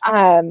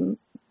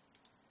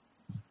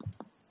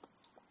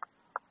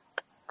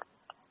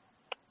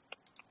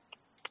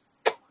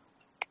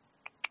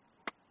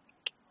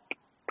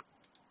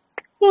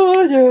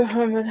 Is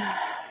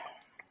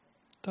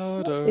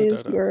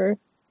your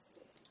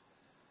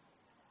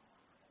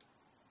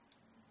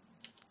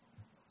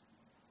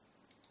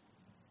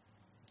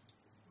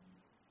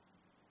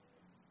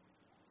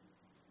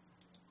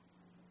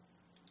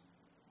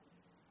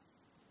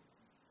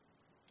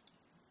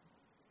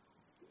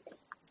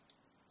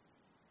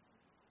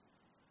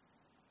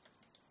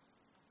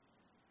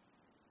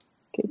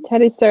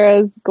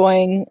Tedasura is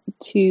going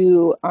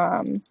to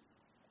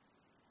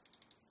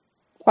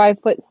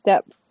 5-foot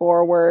step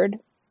forward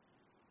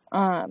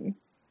and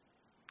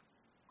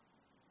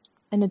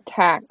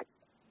attack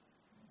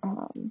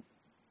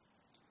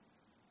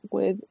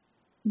with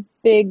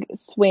big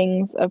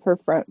swings of her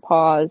front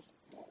paws,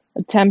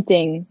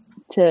 attempting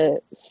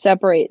to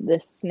separate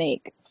this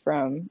snake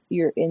from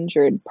your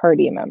injured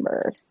party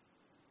member.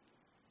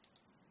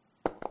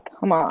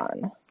 Come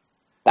on.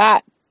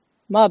 That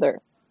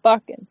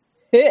motherfucking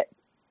hits.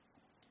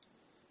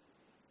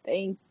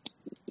 Thank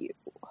you.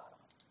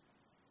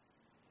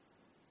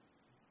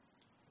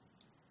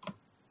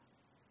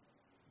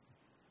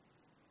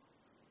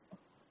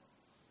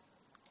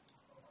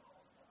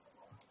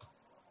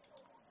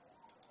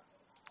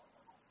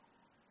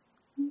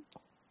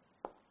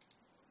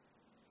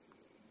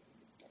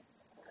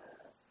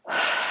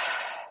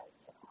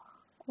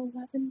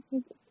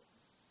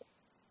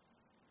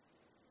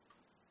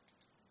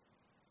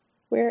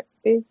 Where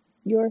is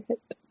your hit?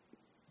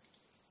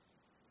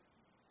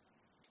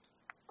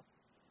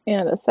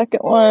 And a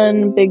second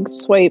one, big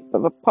swipe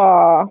of a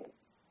paw.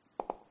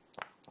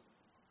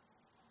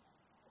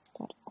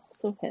 That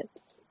also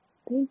hits.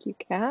 Thank you,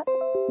 Cat.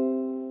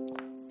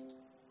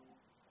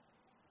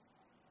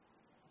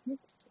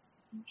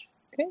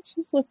 Okay,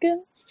 she's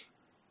looking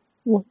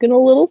a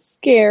little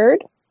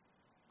scared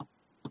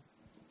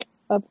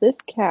of this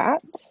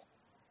cat.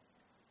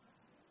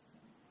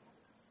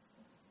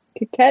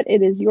 Coquette,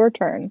 it is your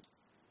turn.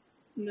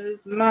 It is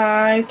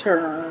my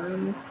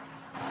turn.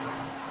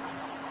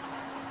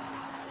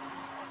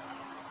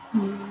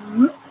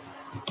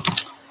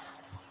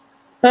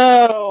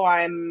 Oh,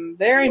 I'm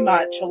very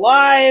much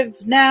alive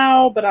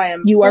now, but I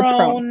am You are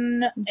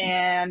prone,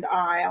 and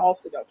I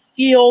also don't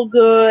feel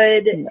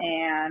good,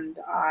 and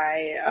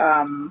I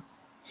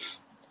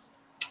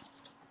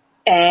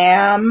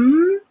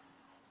am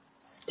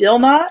still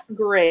not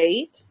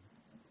great.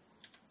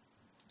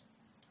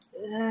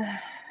 I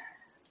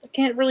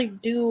can't really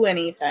do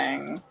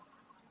anything.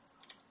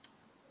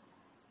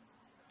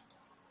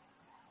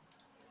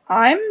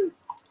 I'm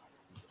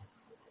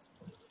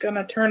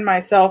gonna turn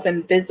myself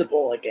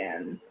invisible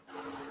again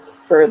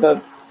for the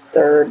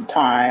third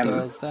time.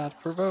 Does that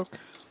provoke?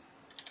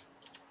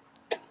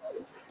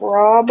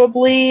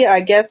 Probably. I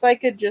guess I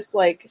could just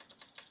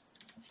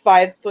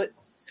 5-foot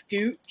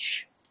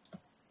scooch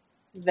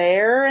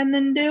there and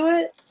then do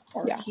it,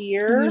 or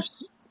here. You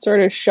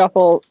sort of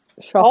shuffle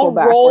I'll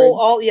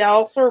backwards.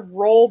 I'll sort of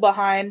roll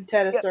behind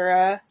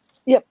Tedasura.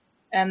 Yep.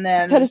 And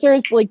then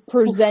Tedasura's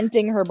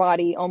presenting her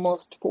body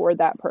almost for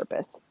that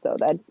purpose, so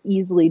that's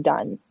easily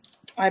done.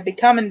 I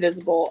become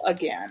invisible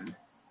again.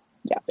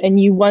 Yeah, and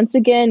you once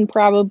again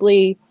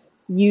probably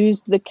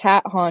use the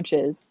cat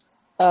haunches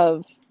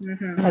of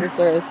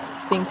Tedasura's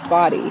Sphinx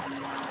body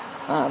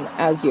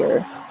as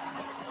your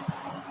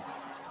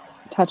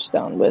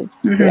touchstone with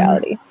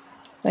reality.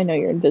 I know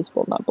you're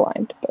invisible, not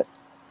blind, but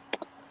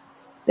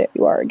there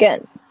you are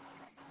again.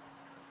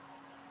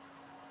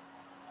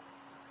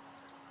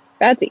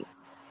 Badsy.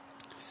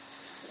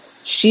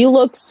 She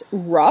looks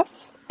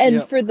rough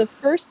and for the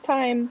first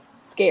time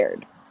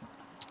scared.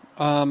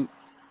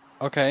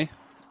 Okay.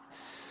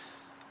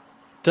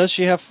 Is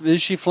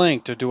she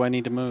flanked, or do I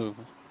need to move?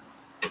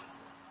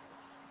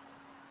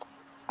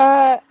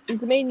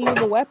 Zemain, you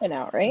have a weapon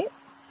out, right?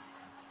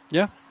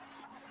 Yeah.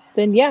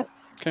 Then yeah.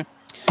 Okay.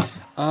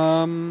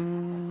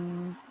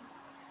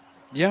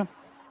 Yeah.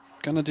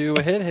 Gonna do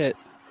a hit.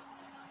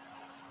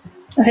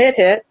 A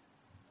hit.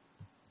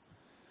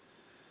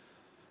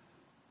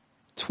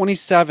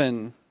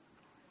 27.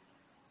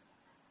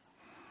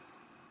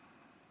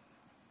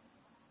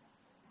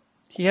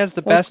 He has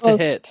the best to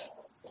hit.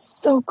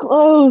 So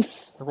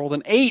close. I rolled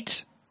an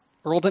 8.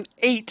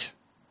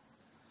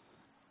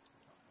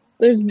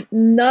 There's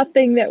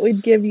nothing that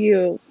would give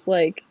you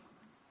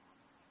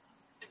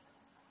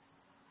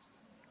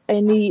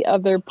any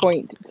other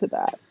point to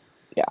that.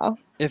 Yeah.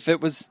 If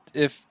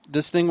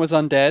this thing was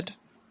undead.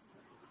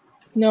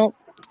 Nope.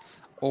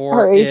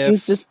 Or her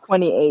AC's just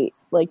 28.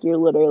 You're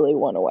literally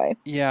one away.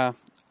 Yeah.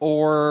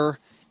 Or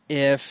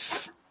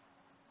if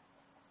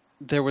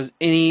there was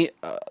any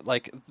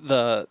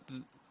the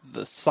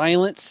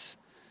silence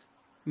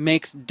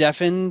makes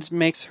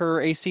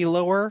her AC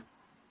lower.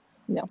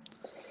 No.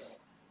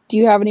 Do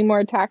you have any more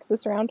attacks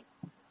this round?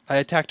 I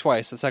attacked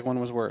twice. The second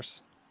one was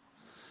worse.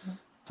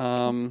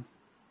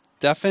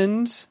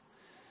 Deafened.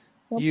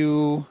 Yep.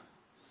 You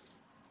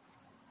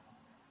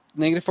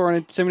 -4 on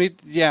intimidate.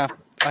 Yeah,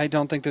 I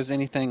don't think there's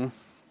anything.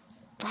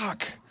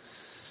 Fuck.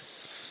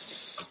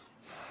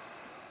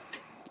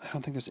 I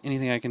don't think there's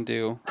anything I can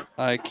do.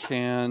 I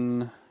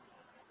can.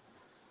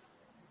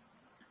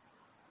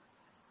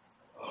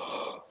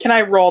 Can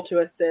I roll to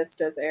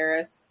assist as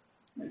Eris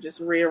and just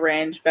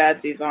rearrange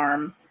Badsy's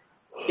arm?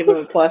 Give him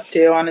a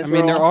 +2 on his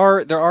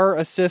roll. there are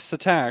assist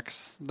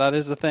attacks. That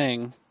is a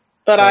thing.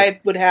 But I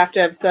would have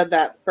to have said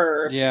that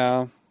first.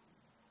 Yeah.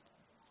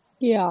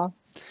 Yeah.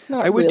 It's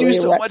not I would really do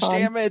so much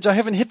damage. I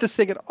haven't hit this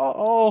thing at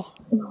all.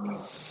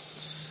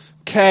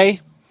 Okay.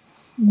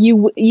 You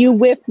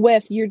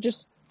whiff. You're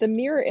just the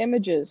mirror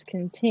images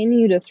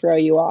continue to throw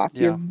you off.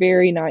 Yeah. You're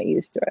very not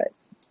used to it.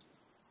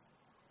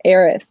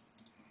 Eris.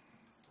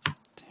 Damn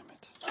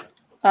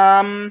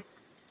it.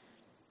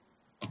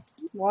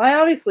 Well, I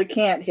obviously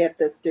can't hit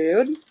this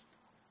dude.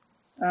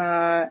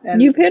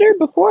 And you've hit her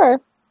before.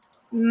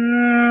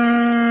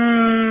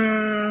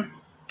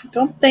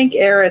 Don't think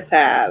Eris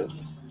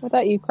has. I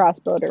thought you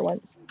crossbowed her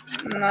once.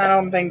 I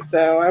don't think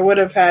so. I would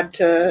have had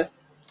to.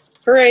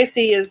 Her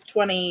AC is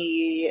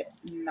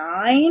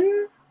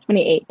 29?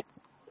 28.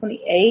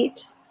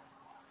 28?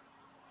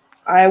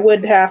 I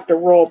would have to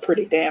roll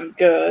pretty damn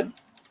good.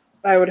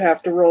 I would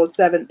have to roll a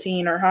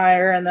 17 or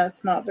higher, and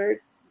that's not very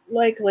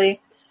likely.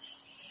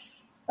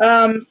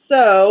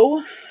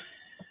 So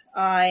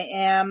I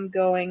am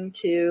going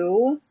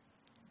to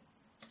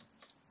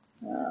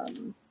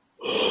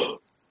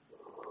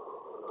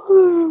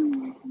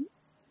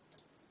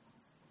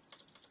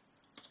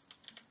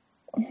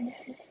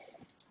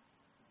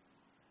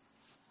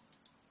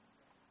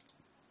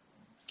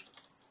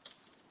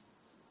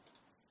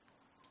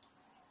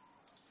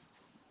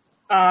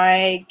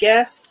I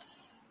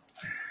guess.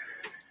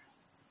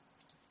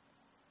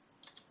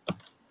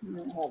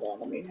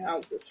 Hold on,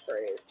 how's this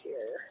phrased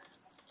here?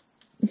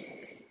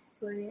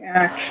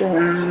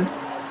 Reaction.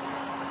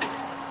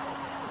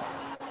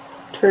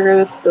 Trigger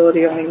this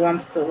ability only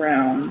once per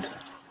round.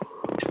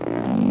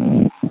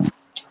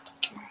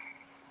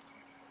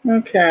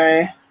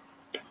 Okay.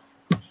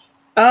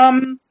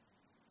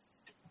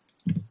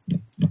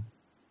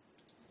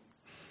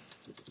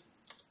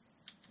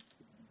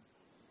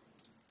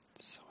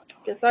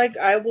 Guess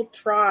I will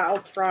try. I'll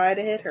try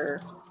to hit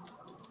her.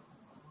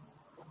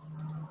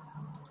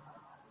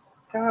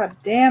 God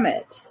damn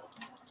it.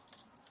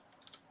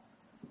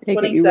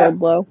 Take it, you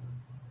rolled low.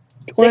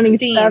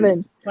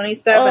 27.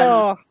 27.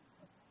 Oh,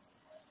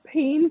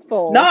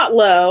 painful. Not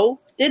low.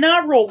 Did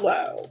not roll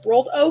low.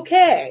 Rolled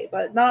okay,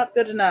 but not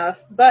good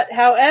enough. But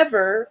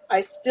however,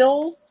 I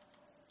still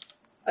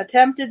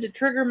attempted to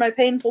trigger my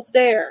painful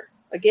stare.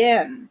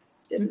 Again.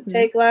 Didn't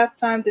take last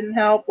time, didn't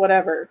help,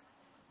 whatever.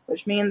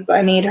 Which means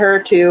I need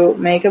her to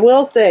make a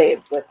will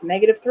save with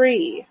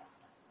 -3.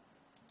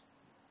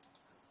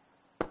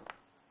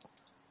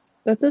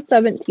 That's a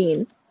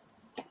 17.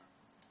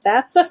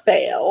 That's a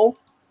fail.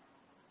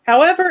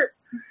 However,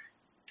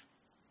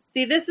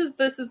 see, this is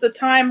the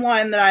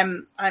timeline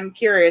that I'm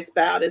curious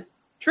about, is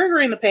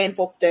triggering the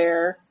painful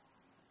stare.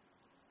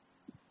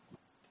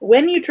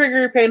 When you trigger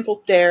your painful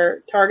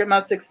stare, target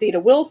must succeed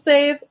a will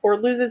save or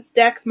lose its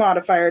dex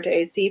modifier to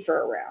AC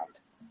for a round.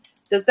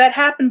 Does that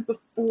happen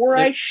before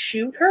I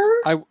shoot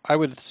her? I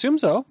would assume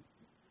so.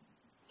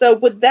 So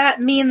would that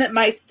mean that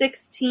my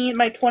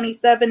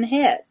 27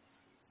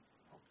 hits?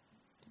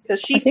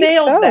 Because she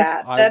failed so.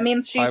 that. That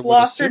means she's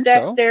lost her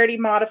dexterity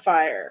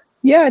modifier.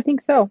 Yeah, I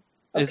think so.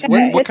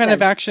 Okay. What kind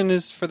of action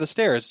is for the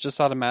stare? It's just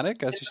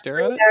automatic as you stare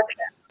at it? Action.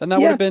 Then that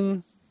would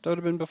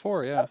have been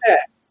before, yeah. Okay.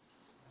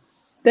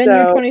 Then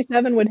your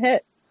 27 would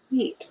hit.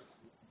 Neat.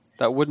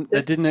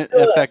 That didn't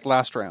affect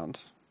last round.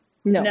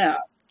 No.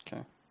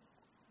 Okay.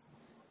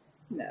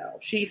 No.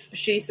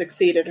 She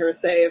succeeded her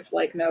save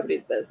like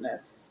nobody's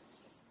business.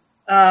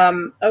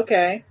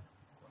 Okay.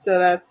 So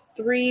that's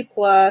 3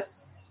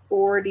 plus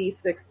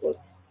 4d6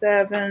 plus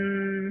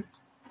 7.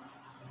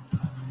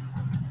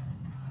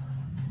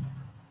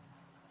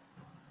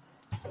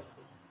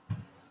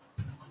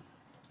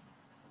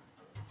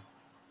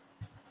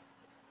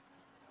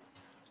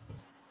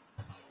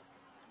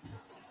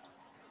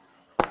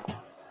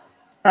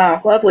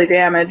 Oh, lovely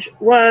damage.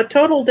 Well,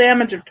 total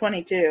damage of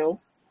 22.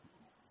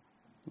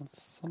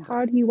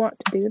 How do you want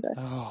to do this?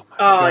 Oh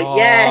my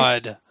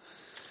god. Yes.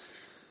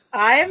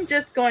 I am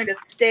just going to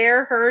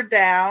stare her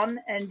down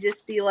and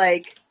just be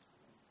like,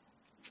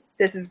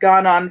 this has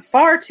gone on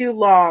far too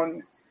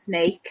long,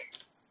 snake.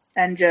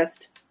 And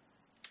just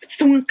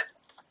thunk.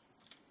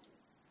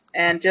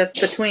 And just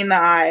between the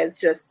eyes,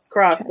 just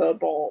crossbow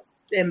bolt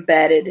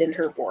embedded in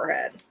her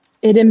forehead.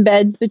 It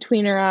embeds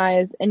between her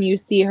eyes, and you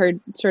see her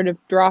sort of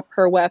drop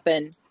her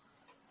weapon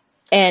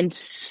and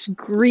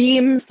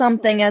scream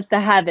something at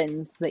the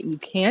heavens that you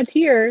can't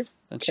hear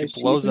and she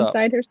because blows she's up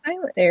inside her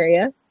silent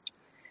area.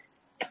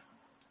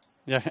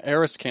 Yeah,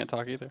 Eris can't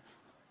talk either.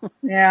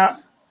 Yeah.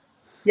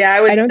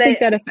 Yeah, I don't think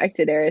that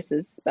affected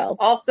Eris's spell.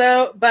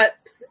 Also, but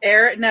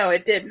no,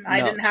 it didn't.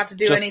 I didn't have to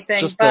do anything,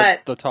 just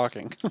but the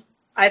talking.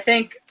 I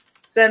think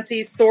since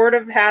he sort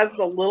of has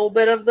the little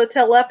bit of the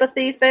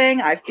telepathy thing,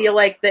 I feel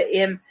like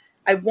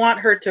I want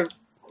her to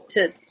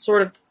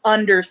sort of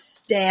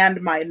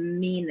understand my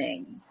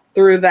meaning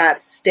through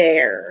that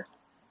stare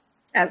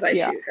as I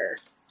shoot her.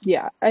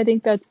 Yeah, I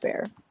think that's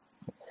fair.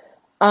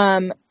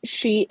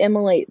 She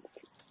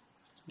immolates.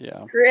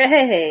 Yeah. Great.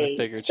 I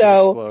figured she'd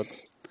explode.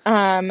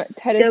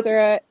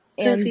 Tedisura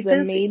and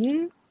the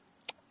maiden.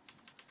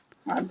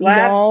 I'm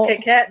glad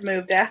Piquette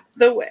moved out of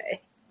the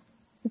way.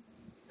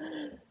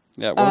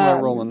 Yeah, what am I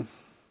rolling?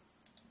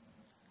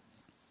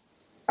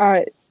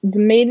 The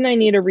maiden, I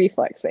need a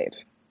reflex save.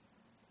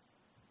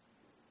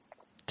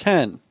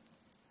 10.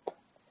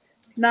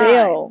 9,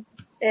 Fail.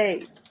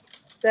 8,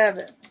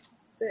 7,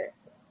 6.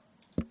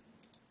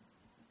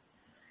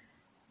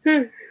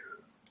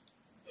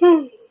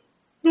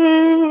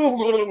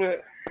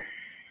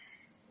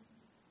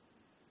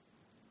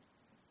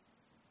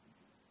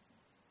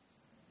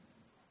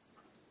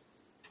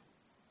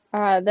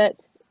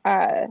 That's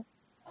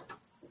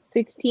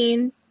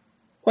 16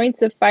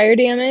 points of fire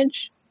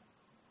damage.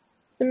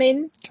 It's a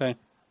maiden. Okay.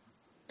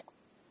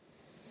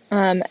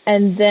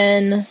 And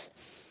then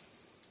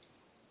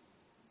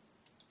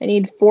I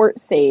need fort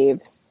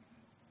saves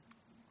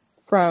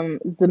from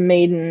the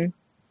maiden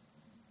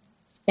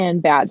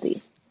and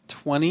Badsy.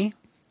 20.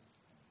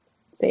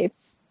 Save.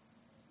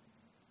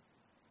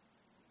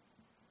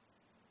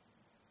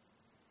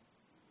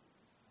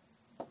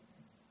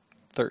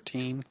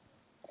 $13.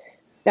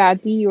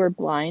 Badsy, you are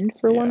blind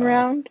for one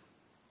round.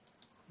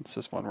 It's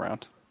just one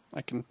round.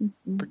 I can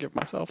forgive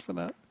myself for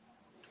that.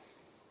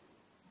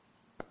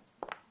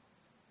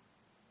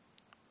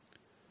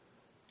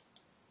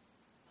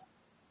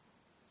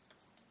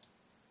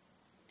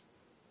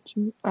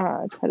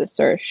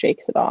 Tedisura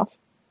shakes it off.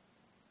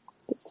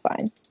 It's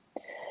fine.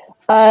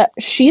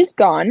 She's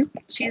gone.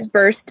 She's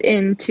burst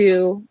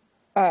into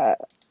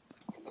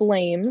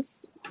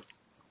flames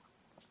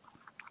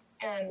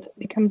and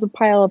becomes a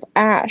pile of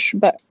ash,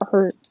 but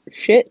her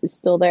shit is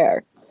still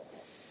there.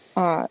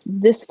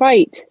 This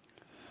fight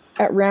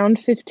at round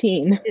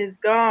 15 is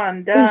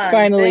gone, done. Is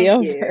finally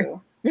Thank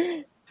over.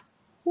 You.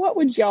 What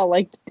would y'all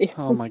like to do?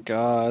 Oh my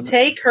god.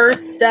 Take her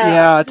stuff.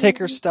 Yeah, take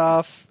her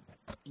stuff.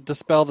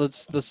 Dispel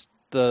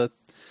the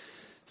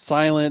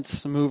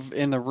silence, move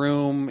in the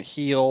room,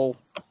 heal,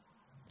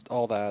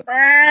 all that.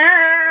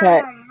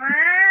 Right.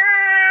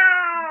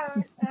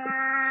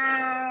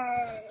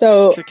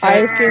 So I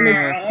assume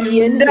Ian will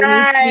need to be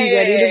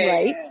ready to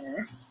write.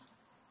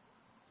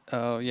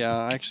 Oh, yeah,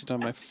 I actually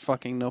don't have my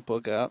fucking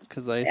notebook out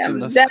because I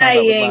assumed I'm the combat would last dying.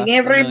 a million more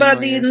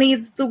Everybody years.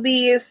 needs to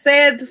be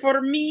sad for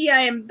me.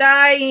 I am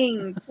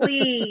dying.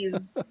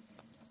 Please.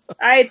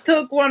 I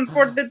took one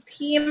for the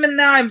team and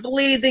now I'm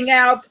bleeding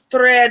out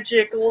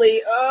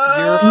tragically.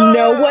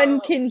 No one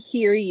can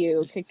hear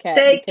you, Coquette.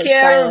 Take because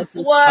care silence of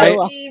is still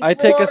Bloody up. I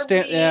take a for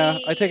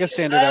me. I take a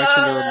standard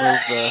action to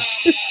remove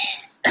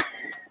the.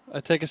 I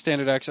take a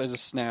standard action. I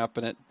just snap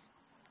and it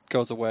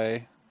goes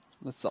away.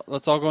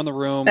 Let's all go in the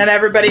room. And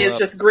everybody heal is up.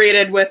 just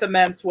greeted with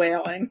immense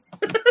wailing.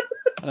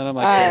 And I'm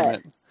like, damn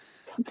it.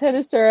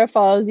 Tedasura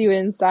follows you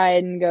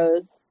inside and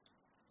goes,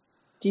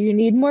 "Do you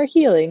need more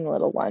healing,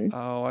 little one?"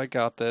 Oh, I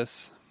got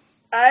this.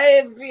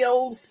 I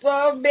feel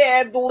so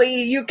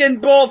badly. You can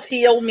both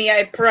heal me.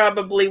 I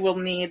probably will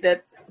need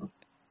it.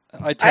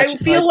 I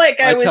feel like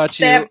I was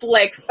stabbed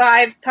like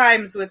 5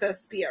 times with a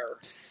spear.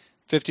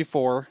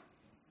 54.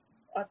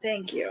 Oh,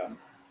 thank you.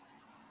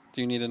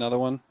 Do you need another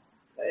one?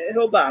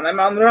 Hold on, I'm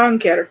on the wrong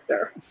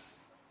character.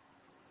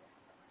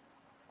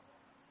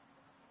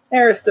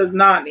 Eris does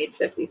not need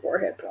 54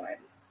 hit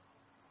points.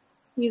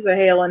 He's a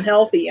hale and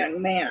healthy young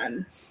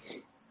man.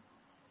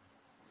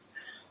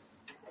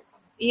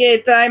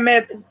 Yet I'm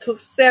at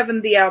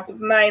 70 out of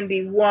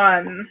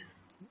 91.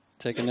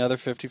 Take another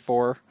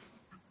 54.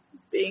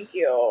 Thank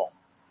you.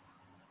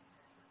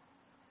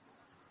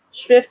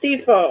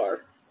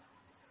 54.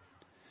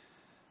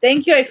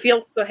 Thank you, I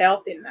feel so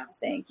healthy now.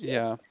 Thank you.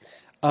 Yeah.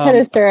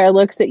 Tedasura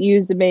looks at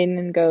you, the maiden,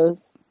 and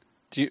goes,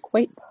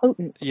 "Quite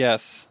potent."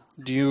 Yes.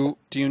 Do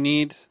you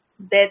need?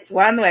 That's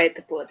one way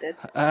to put it.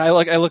 I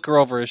look her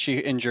over. Is she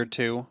injured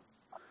too?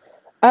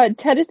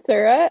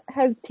 Tedasura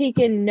has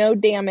taken no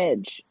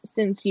damage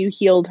since you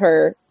healed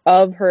her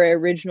of her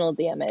original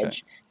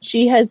damage. Okay.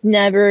 She has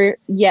never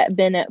yet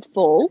been at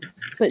full,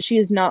 but she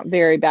is not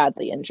very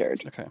badly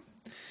injured. Okay.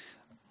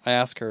 I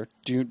ask her,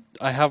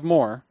 I have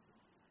more?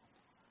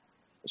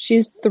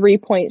 She's 3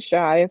 points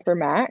shy of her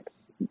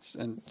max.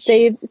 And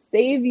save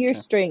your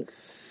strength.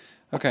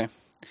 Okay.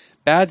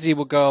 Badsy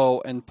will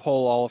go and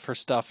pull all of her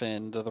stuff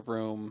into the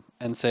room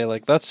and say,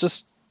 like, let's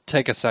just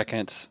take a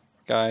second,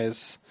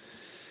 guys.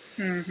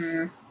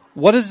 Mm-hmm.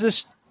 What does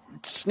this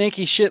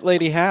snaky shit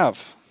lady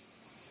have?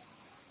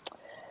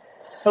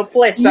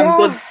 Hopefully some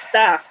good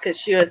stuff, because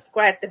she was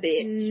quite the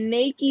bitch.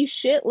 Snaky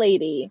shit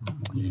lady.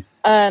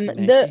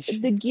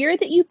 The gear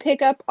that you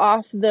pick up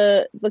off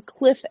the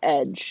cliff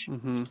edge,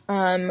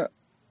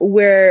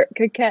 where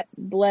Coquette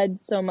bled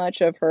so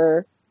much of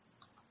her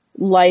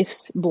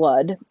life's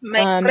blood.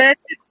 My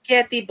precious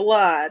Kitty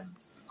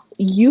bloods.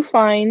 You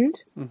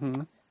find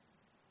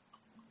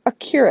a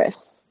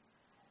cuirass.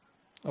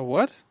 A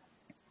what?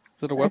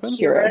 Is it a weapon? A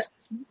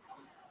cuirass.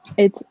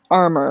 It's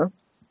armor.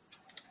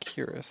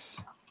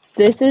 Cuirass.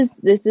 This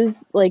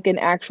is like an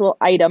actual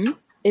item.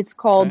 It's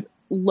called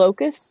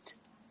Locust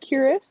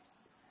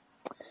Cuirass.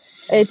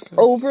 It's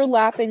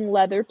overlapping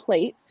leather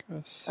plates.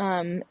 It's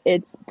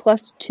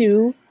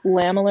 +2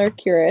 lamellar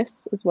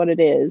cuirass is what it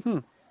is.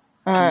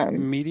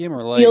 Medium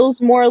or light?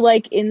 Feels more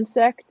like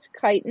insect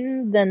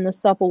chitin than the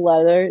supple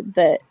leather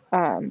that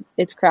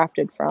it's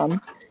crafted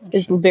from.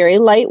 It's very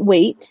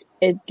lightweight.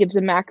 It gives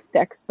a max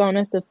dex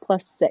bonus of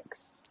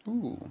 +6.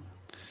 Ooh.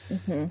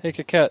 Hey,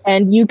 Coquette.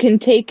 And you can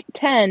take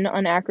 10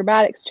 on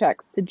acrobatics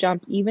checks to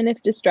jump even if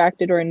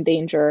distracted or in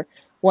danger.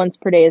 Once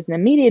per day as an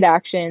immediate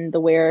action, the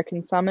wearer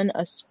can summon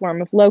a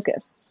swarm of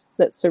locusts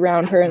that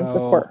surround her and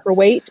support her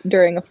weight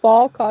during a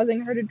fall, causing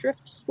her to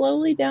drift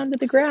slowly down to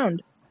the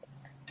ground.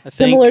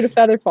 Similar to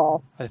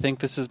Featherfall. I think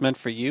this is meant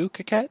for you,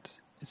 Coquette.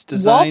 It's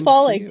designed While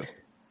falling, for you.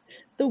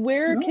 The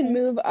wearer can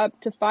move up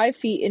to 5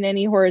 feet in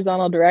any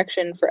horizontal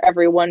direction for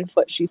every 1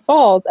 foot she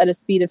falls at a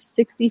speed of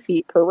 60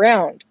 feet per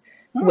round.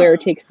 Wearer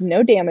takes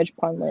no damage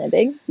upon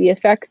landing. The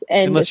effects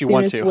end as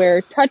soon as the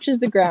wearer touches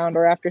the ground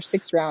or after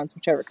 6 rounds,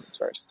 whichever comes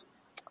first.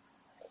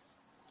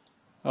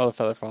 Oh, the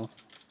feather fall.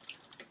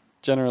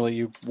 Generally,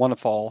 you want to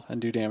fall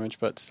and do damage,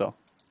 but still.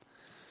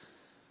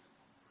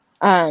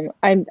 I'm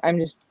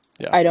just.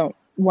 Yeah. I don't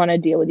want to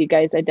deal with you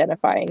guys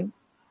identifying.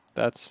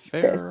 That's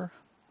fair. This,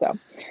 so,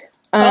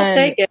 I'll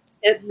take it.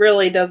 It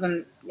really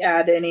doesn't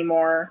add any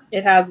more.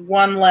 It has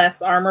 1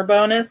 less armor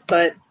bonus,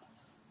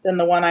 than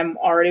the one I'm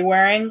already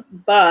wearing,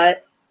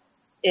 but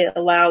it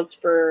allows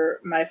for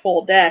my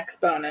full dex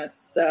bonus,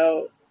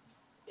 so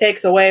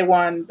takes away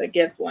 1 but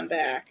gives 1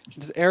 back.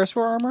 Does Eris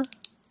wear armor?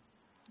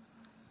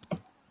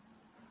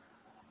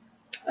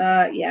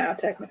 Yeah,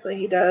 technically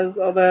he does,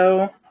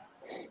 although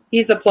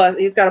he's got a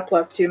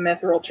 +2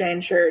 mithril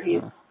chain shirt.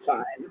 He's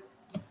fine.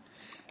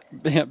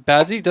 Yeah,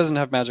 Badsy doesn't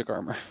have magic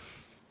armor.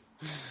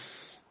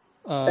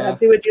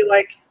 Badsy, would you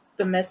like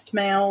the mist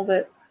mail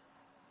that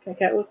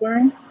Coquette was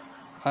wearing?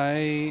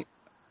 I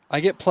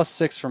get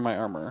 +6 from my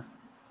armor.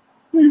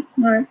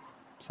 Alright.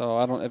 So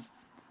I don't.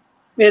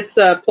 It's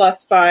a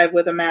 +5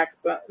 with a max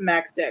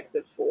dex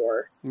of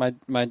 4.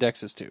 My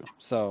dex is 2,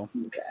 so.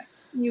 Okay,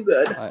 you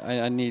good.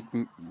 I need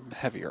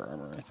heavier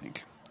armor, I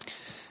think.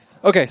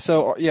 Okay,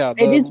 so yeah.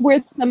 It is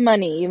worth some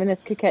money, even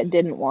if Coquette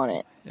didn't want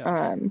it.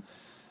 Yes.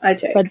 I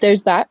take. But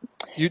there's that.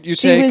 You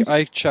take.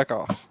 I check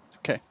off.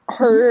 Okay.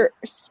 Her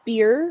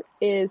spear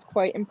is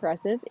quite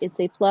impressive. It's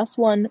a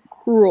 +1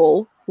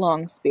 cruel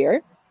long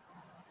spear.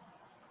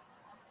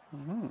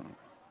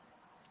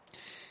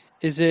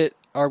 Is it?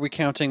 Are we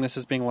counting this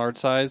as being large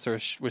size, or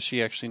was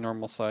she actually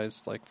normal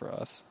size, like for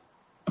us?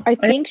 I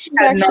think she's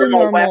Had actually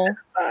normal. weapon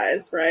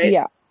size,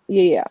 right?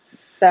 Yeah.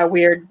 That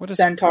weird What does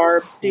centaur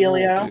cruel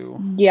dealio. do?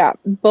 Yeah,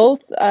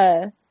 both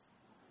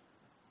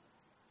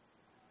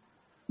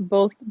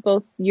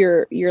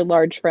your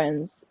large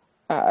friends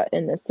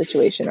in this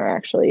situation are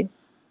actually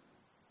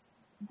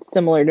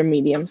similar to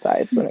medium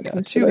sized when it Yeah,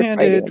 comes to their fighting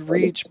two-handed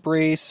ability. reach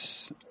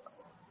brace.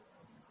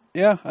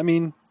 Yeah, I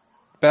mean,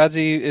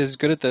 Badsy is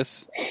good at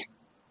this.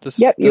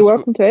 Yep, you're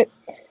welcome to it.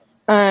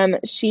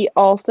 She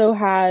also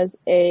has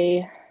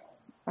a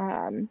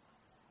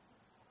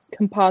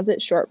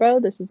composite short bow.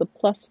 This is a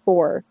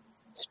 +4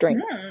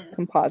 strength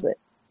composite.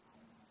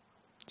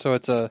 So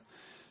it's a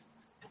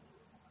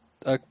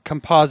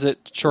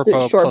composite short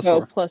bow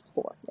 +4.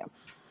 +4. Yeah.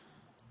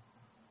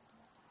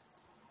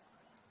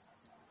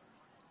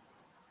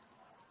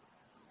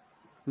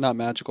 Not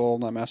magical,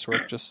 not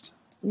masterwork, just...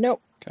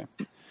 Nope. Okay.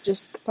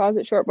 Just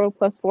composite short bow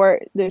 +4.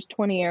 There's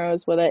 20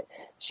 arrows with it.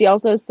 She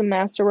also has some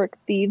masterwork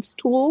thieves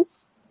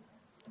tools.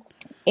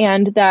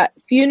 And that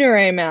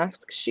funerary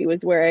mask she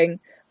was wearing,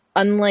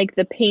 unlike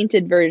the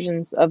painted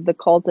versions of the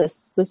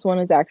cultists, this one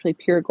is actually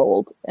pure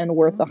gold and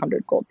worth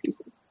 100 gold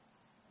pieces.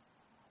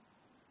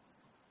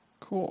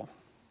 Cool.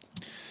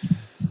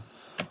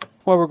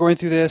 While we're going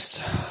through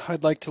this,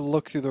 I'd like to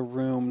look through the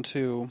room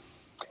too.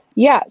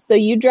 Yeah, so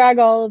you drag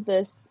all of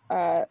this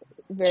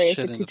various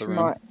Shit into the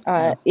accoutrement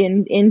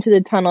room. into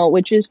the tunnel,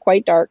 which is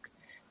quite dark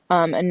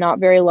and not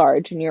very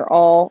large, and you're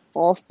all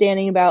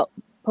standing about,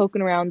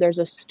 poking around. There's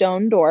a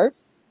stone door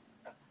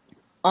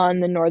on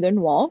the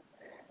northern wall,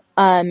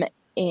 and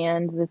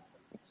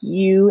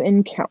you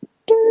encounter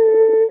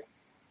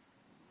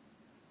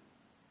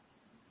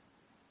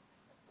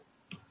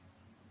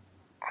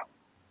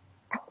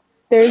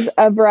there's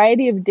a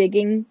variety of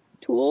digging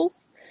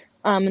tools,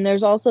 and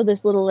there's also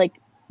this little like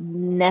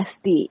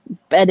nesty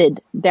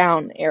bedded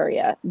down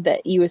area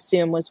that you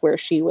assume was where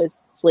she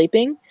was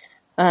sleeping.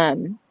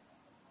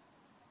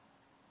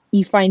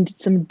 You find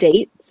some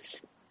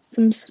dates,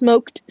 some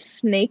smoked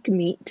snake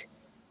meat,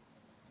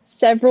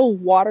 several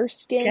water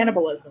skins,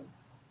 Cannibalism,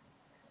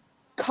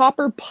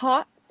 copper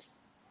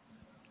pots,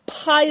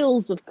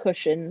 piles of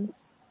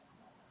cushions,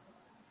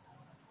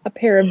 a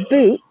pair of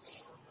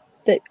boots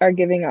that are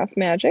giving off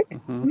magic,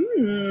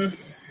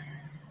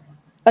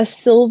 a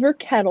silver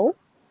kettle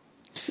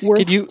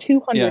worth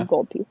 200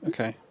 gold pieces.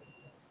 Okay.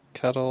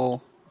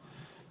 Kettle,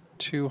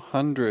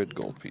 200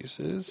 gold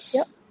pieces.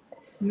 Yep.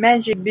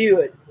 Magic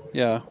boots.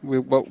 Yeah.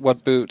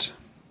 What boot?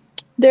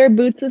 They're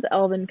boots of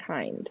elven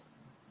kind.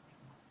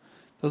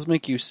 Those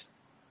make you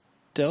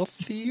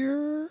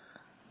stealthier?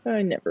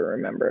 I never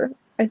remember.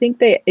 I think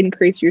they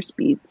increase your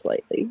speed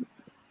slightly.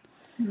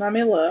 Let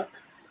me look.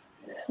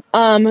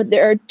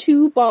 There are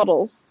 2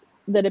 bottles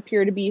that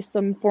appear to be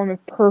some form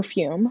of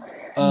perfume.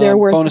 They're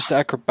worth bonus to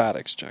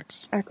acrobatics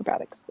checks.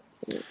 Acrobatics.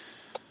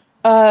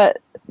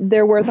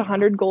 They're worth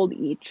 100 gold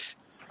each.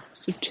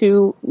 So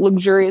 2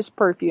 luxurious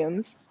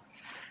perfumes.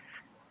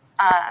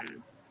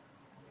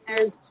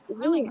 There's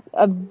really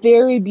a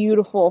very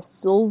beautiful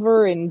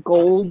silver and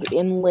gold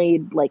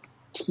inlaid like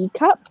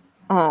teacup.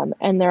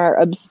 And there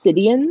are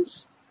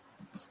obsidians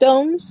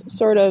stones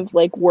sort of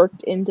like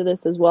worked into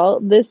this as well.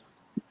 This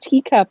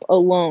teacup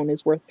alone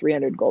is worth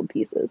 300 gold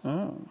pieces.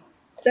 Oh.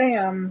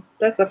 Damn,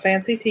 that's a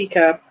fancy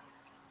teacup.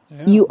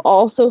 Yeah. You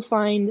also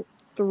find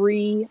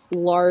 3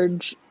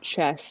 large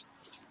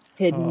chests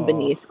hidden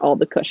beneath all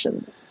the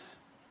cushions.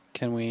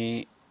 Can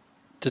we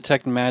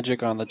detect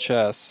magic on the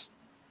chest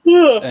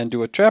Ugh. and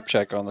do a trap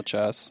check on the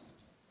chest?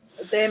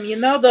 Damn, you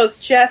know those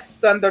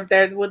chests under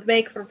there would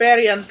make for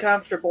very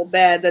uncomfortable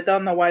bed. I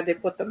don't know why they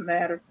put them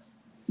there.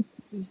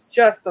 It's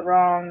just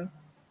wrong.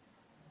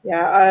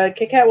 Yeah,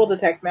 Kit-Kat will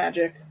detect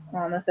magic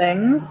on the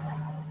things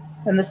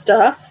and the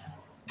stuff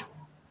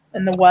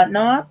and the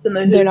whatnots and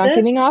the They're not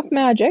giving off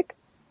magic.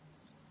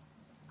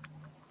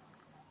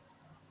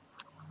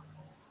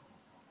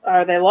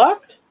 Are they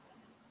locked?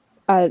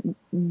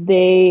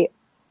 They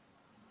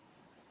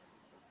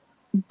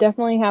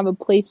definitely have a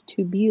place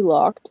to be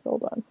locked.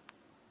 Hold on.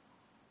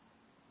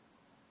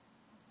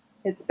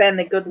 It's been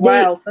a good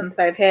while since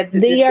I've had to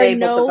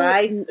disable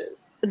devices.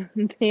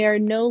 They are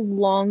no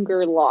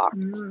longer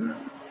locked.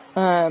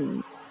 I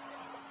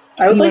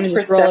would you like to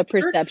just roll a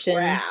perception.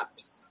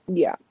 Traps.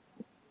 Yeah.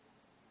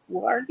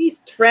 What are these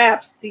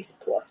traps? These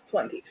plus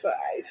 25.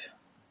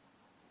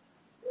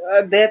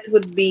 That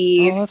would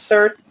be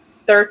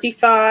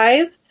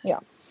 35. Yeah.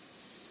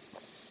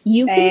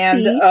 You can and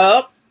see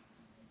up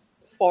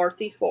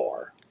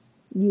 44.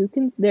 You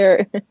can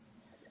there.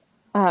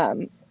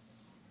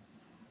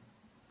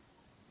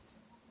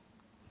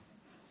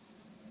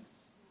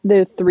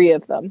 There are 3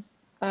 of them.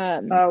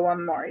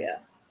 One more,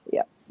 yes.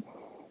 Yeah.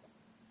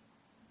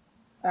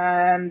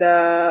 And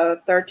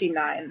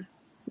 39.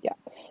 Yeah.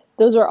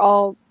 Those are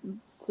all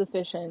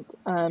sufficient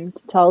to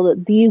tell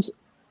that these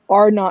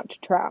are not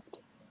trapped.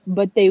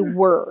 but they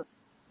were.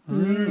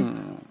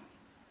 Mm.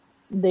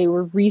 They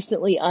were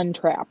recently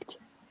untrapped.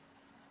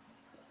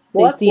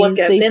 Let's look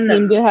at They in seem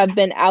them. to have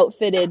been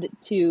outfitted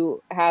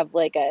to have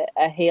like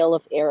a hail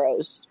of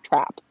arrows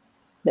trap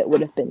that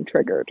would have been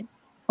triggered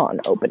on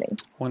opening.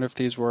 Wonder if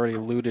these were already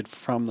looted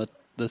from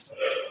this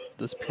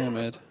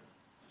pyramid.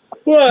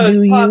 Let's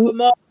Do pop you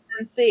them up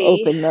and see.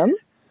 open them?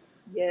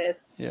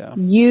 Yes. Yeah.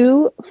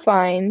 You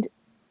find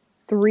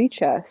 3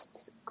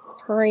 chests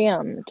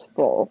crammed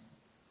full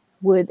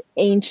with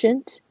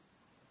ancient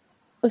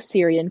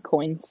Assyrian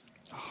coins.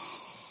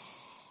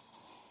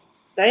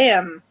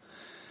 Damn.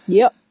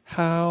 Yep.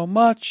 How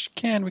much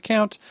can we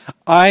count?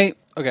 Okay.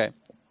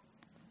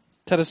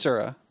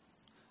 Tedasura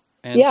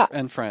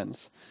and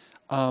friends.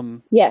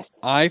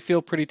 Yes. I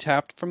feel pretty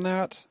tapped from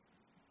that.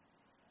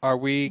 Are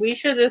we? We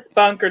should just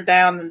bunker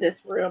down in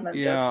this room and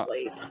Yeah. just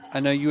sleep. I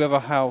know you have a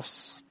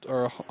house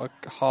or a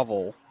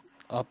hovel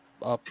up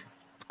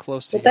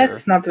close to But here.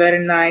 that's not very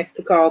nice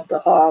to call it the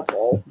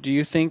hovel. Do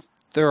you think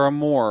there are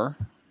more?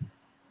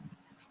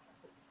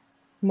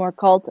 More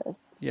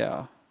cultists.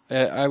 Yeah.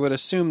 I would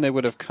assume they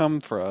would have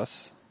come for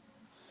us.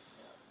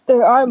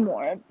 There are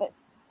more, but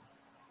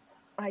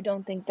I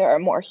don't think there are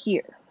more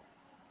here.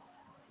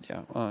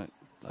 Yeah,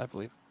 I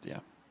believe, yeah.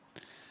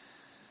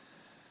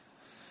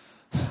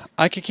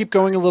 I could keep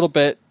going a little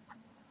bit.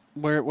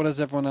 What is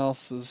everyone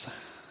else's?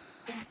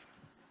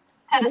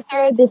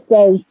 Tedasura just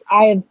says,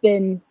 I've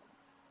been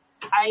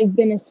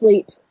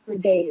asleep for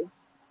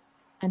days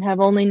and have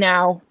only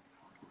now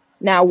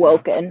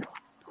woken.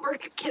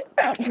 Get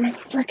out of my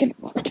freaking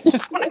I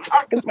just want to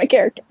talk as my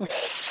character.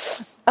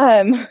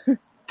 I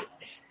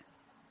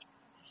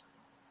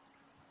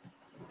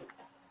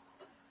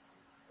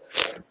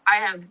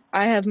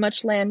have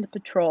much land to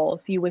patrol.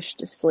 If you wish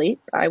to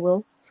sleep, I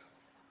will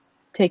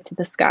take to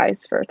the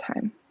skies for a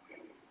time.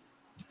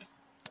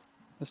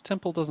 This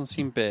temple doesn't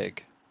seem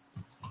big,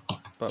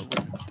 but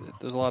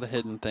there's a lot of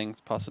hidden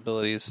things,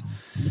 possibilities.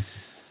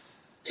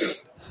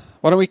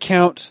 Why don't we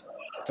count?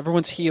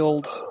 Everyone's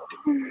healed.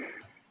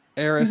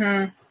 Eris,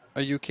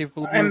 are you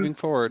capable of moving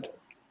forward?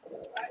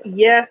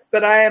 Yes,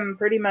 but I am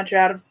pretty much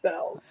out of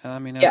spells. I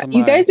mean, Yeah,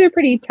 you guys are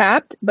pretty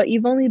tapped, but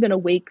you've only been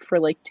awake for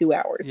like 2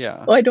 hours. Yeah.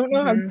 So I don't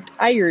know how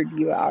tired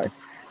you are.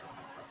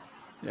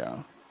 Yeah.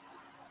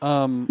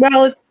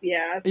 Well, it's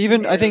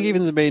I think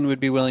even Zabaden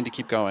would be willing to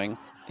keep going.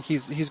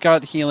 He's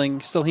got healing,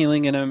 still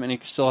healing in him, and he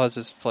still has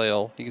his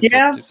flail. He can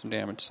still do some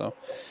damage. So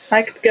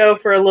I could go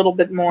for a little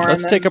bit more.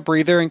 Let's take a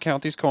breather and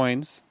count these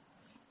coins,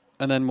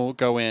 and then we'll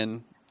go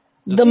in.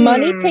 The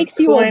money takes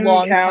you a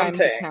long time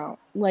to count,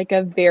 like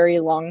a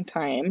very long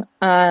time.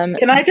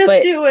 Can I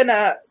just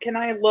can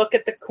I look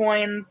at the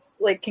coins?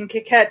 Like, can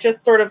Kiket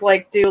just sort of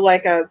like do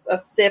like a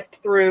sift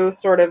through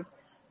sort of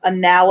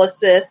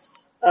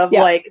analysis of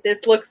like,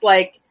 this looks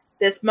like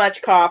this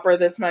much copper,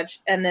 this much,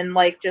 and then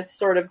like just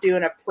sort of do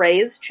an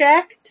appraise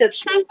check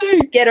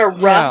to get a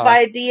rough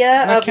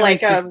idea of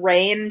like a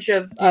range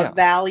of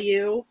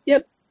value?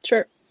 Yep,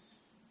 sure.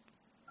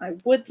 I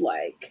would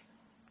like.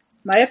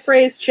 My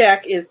appraise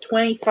check is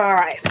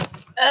 25.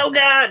 Oh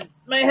God,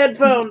 my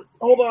headphone.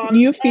 Hold on.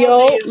 You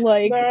feel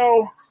like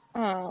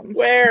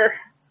where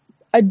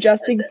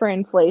adjusting for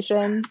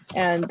inflation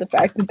and the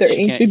fact that they're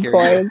ancient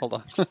coins. Hold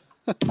on.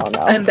 Oh no,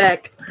 I'm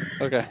back.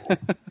 Okay.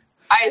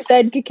 I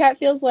said Kiket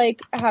feels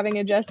like having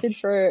adjusted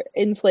for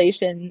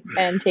inflation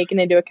and taken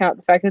into account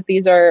the fact that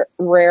these are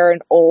rare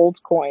and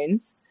old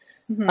coins.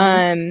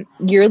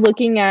 You're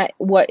looking at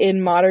what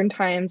in modern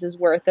times is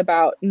worth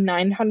about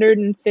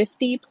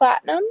 950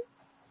 platinum.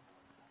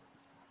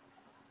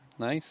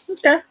 Nice.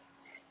 Okay.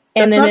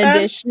 And an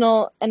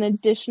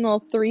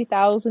additional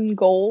 3,000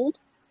 gold.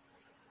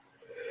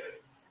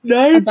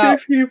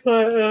 950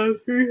 platinum,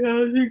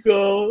 3,000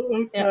 gold.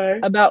 Okay. Yeah,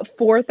 about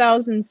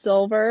 4,000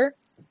 silver.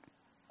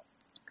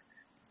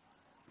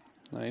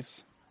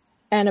 Nice.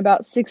 And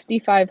about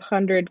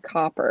 6,500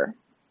 copper.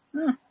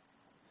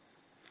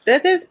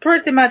 That is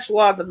pretty much a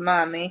lot of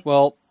money.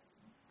 Well,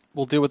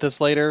 we'll deal with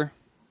this later.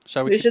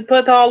 Shall we? We should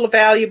put all the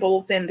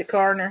valuables in the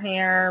corner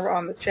here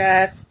on the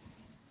chests.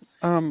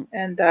 And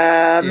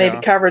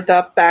maybe covered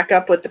back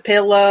up with the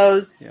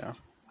pillows. Yeah.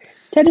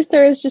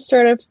 Tedasura is just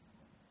sort of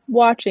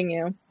watching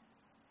you.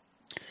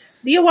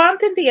 Do you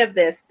want any of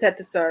this,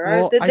 Tedasura?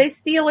 Well, Did they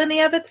steal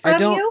any of it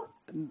from you?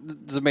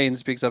 The maiden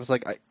speaks up. It's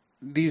like,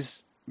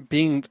 these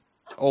being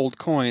old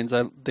coins,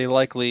 they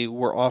likely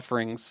were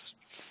offerings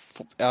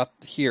out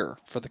here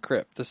for the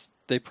crypt.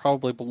 They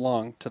probably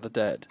belong to the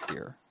dead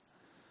here.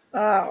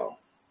 Oh.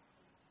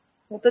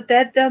 Well, the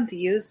dead don't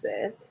use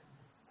it.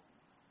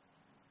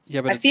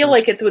 Yeah, but I feel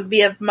like it would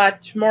be of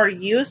much more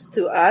use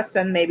to us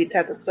and maybe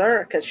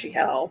Tedasura because she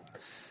helped.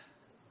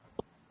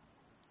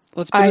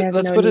 Let's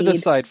put it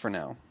aside for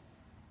now.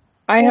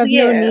 I have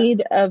no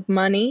need of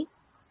money.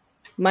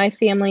 My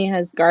family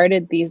has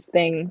guarded these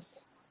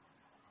things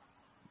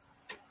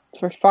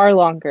for far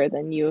longer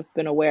than you have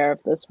been aware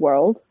of this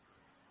world.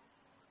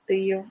 Do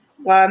you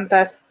want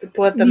us to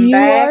put them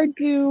back? You are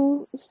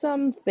due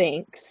some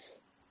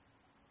thanks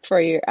for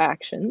your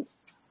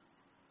actions.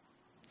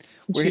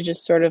 She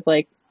just sort of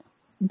like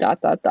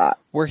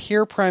We're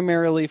here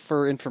primarily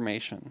for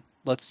information.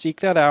 Let's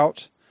seek that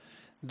out.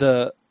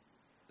 The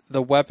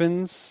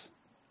weapons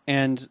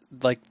and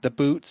like the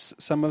boots,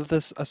 some of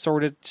this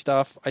assorted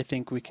stuff, I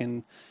think we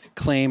can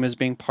claim as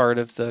being part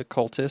of the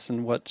cultists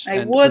and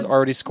was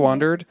already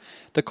squandered.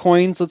 The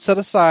coins, let's set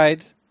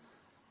aside.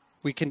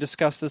 We can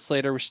discuss this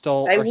later.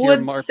 I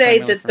would say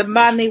that the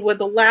money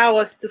would allow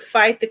us to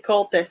fight the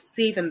cultists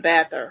even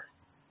better.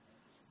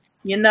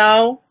 You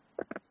know?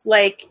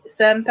 Like,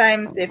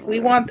 sometimes if we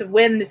want to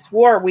win this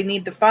war, we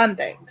need the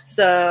funding.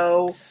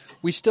 So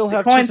we still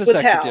have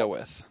Chisisek to deal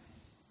with.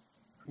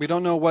 We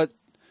don't know what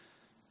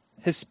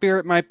his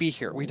spirit might be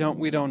here. We don't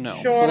know.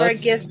 Sure, so I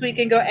guess we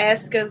can go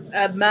ask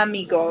a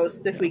mummy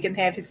ghost if we can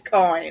have his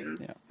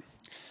coins.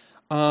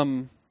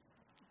 Yeah.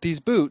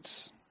 These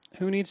boots.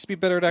 Who needs to be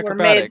better at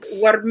acrobatics?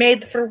 We're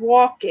made for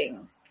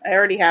walking. I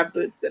already have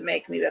boots that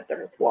make me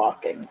better at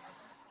walkings.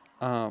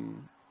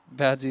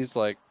 Badsy's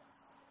like,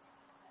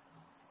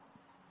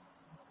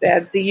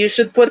 Badsy, you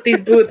should put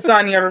these boots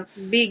on your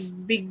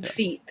big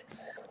feet.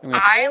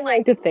 I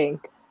like to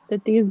think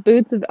that these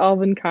boots of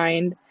elven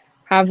kind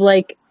have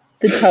like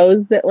the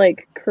toes that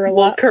like curl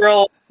up.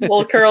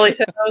 Little curly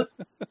toes.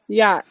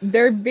 Yeah,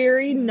 they're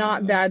very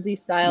not Badsy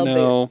style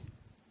boots.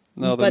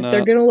 No, but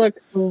they're gonna look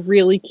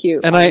really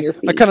cute. And on your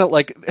feet. I kind of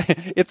like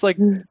it's like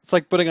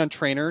putting on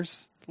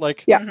trainers.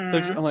 Like, yeah,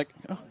 I'm like,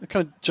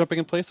 kind of jumping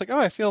in place. Like,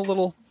 I feel a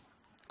little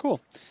cool.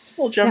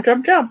 Well, jump.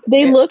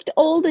 They looked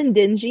old and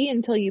dingy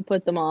until you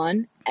put them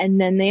on, and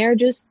then they are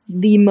just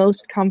the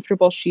most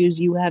comfortable shoes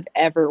you have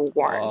ever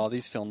worn. Oh,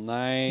 these feel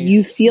nice.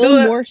 You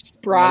feel more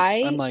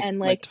spry and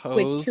quick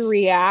to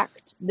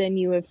react than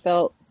you have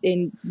felt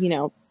in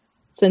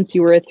since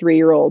you were a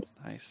 3-year-old.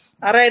 Nice.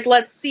 All right,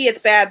 let's see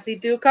it, Badsy.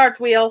 Do a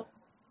cartwheel.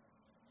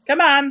 Come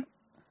on,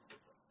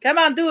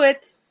 do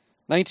it.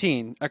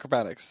 19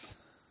 acrobatics.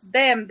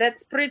 Damn,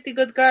 that's pretty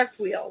good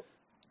cartwheel.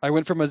 I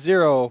went from a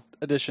 0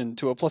 addition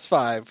to a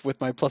 +5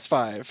 with my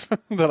 +5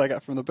 that I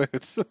got from the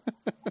boots.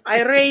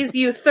 I raise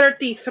you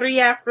 33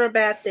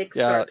 acrobatics.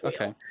 Yeah, cartwheel.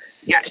 Okay.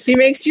 Yeah, she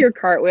makes your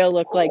cartwheel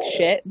look like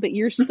shit, but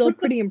you're still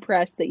pretty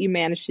impressed that you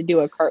managed to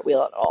do a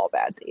cartwheel at all,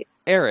 Badsy.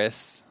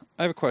 Eris,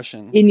 I have a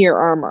question. In your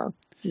armor,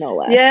 no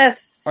less.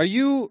 Yes. Are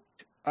you...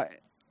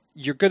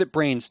 you're good at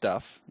brain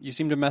stuff. You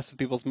seem to mess with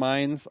people's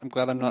minds. I'm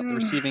glad I'm not the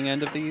receiving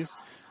end of these.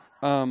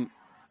 Are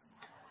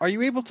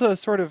you able to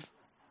sort of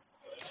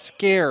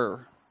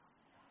scare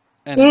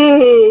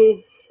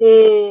enemies?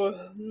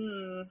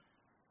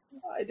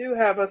 I do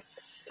have a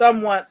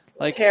somewhat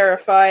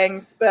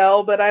terrifying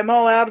spell, but I'm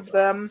all out of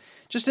them.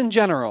 Just in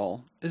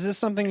general, is this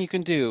something you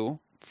can do?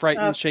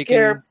 Frighten,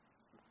 shaking?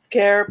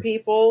 Scare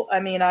people? I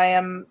mean,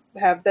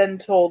 have been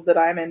told that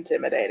I'm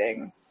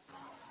intimidating.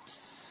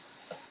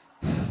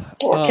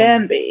 Or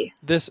can be.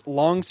 This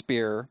long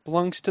spear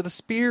belongs to the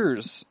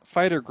Spears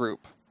fighter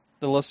group.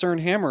 The Lucerne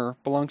hammer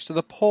belongs to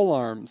the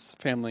polearms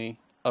family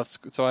of.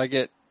 So I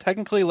get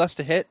technically less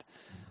to hit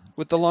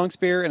with the long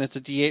spear, and it's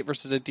a D8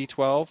 versus a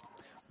D12.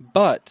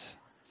 But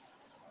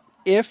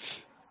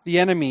if the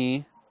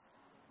enemy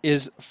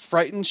is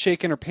frightened,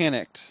 shaken, or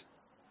panicked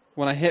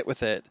when I hit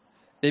with it,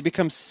 they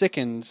become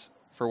sickened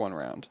for 1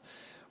 round.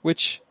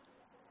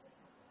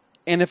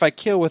 And if I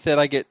kill with it,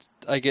 I get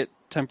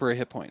temporary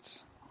hit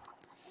points.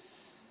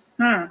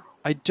 I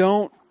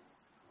don't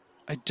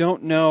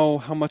know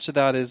how much of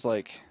that is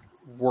like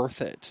worth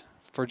it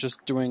for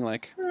just doing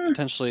like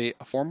potentially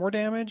 4 more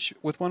damage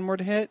with 1 more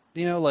to hit.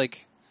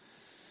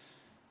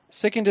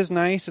 Sickened is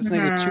nice. It's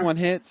 -2 on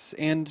hits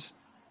and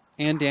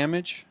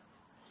damage.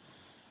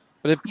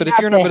 But if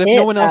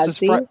no one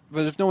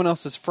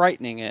else is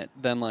frightening it,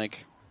 then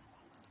like.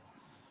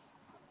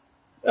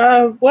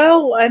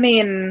 Well, I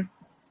mean,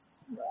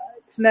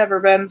 it's never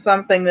been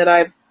something that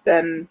I've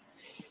been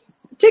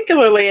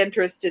particularly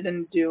interested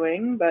in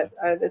doing, but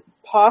it's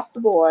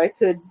possible I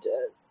could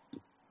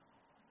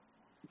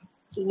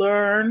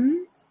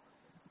learn.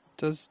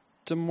 What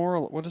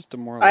does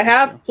demoralize? I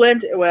have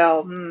plenty.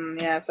 Well,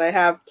 yes, I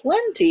have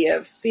plenty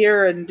of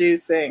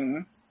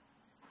fear-inducing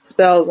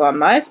spells on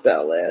my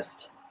spell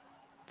list.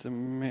 That's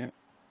a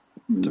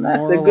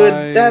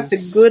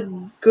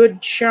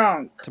good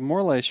chunk.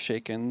 Demoralize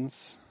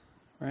shakens,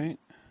 right?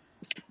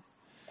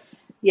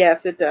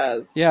 Yes, it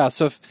does. Yeah.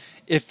 So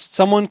if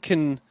someone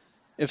can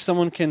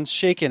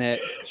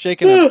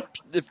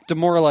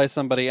demoralize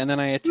somebody, and then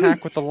I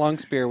attack with the long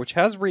spear, which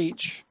has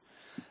reach,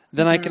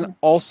 then I can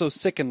also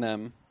sicken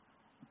them,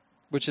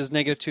 which is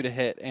 -2 to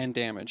hit and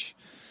damage.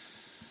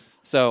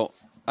 So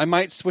I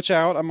might switch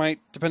out. I might,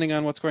 depending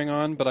on what's going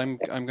on, but I'm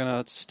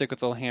gonna stick with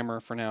the hammer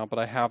for now. But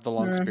I have the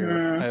long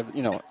spear. I have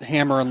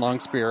hammer and long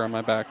spear on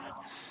my back.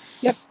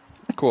 Yep.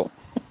 Cool.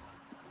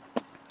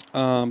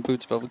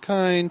 Boots of elven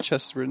kind.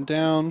 Chest is written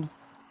down,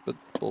 but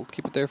we'll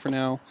keep it there for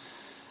now.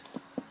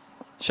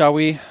 Shall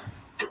we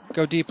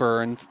go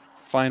deeper and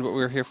find what we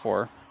were here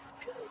for?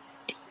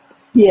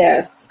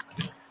 Yes.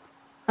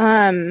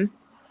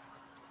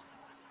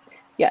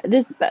 Yeah,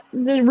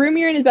 the room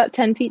you're in is about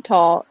 10 feet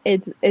tall.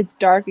 It's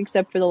dark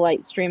except for the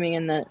light streaming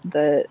in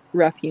the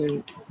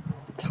rough-hewn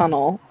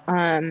tunnel.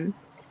 And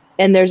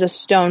and there's a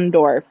stone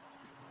door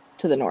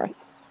to the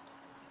north.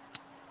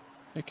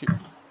 Hey,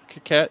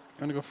 Cat,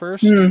 you want to go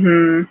first?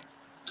 Mm-hmm.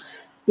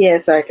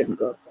 Yes, I can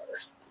go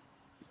first.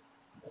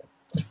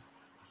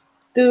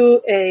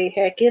 Do a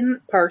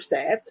heckin'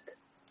 percept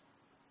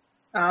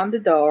on the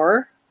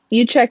door.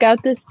 You check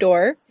out this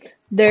door.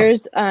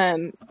 There's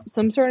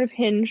some sort of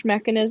hinge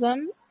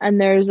mechanism, and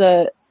there's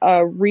a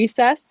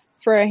recess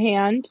for a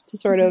hand to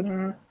sort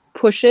of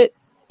push it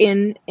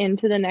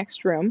into the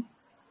next room.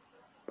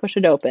 Push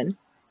it open.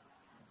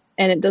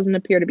 And it doesn't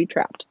appear to be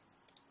trapped.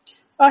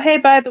 Oh, hey,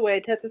 by the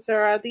way,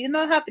 Tethysera, do you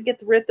know how to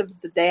get rid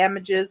of the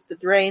damages, the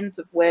drains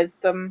of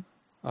wisdom?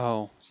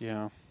 Oh,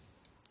 yeah.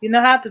 You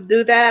know how to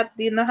do that?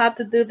 Do you know how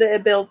to do the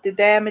ability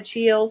damage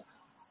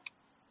heals?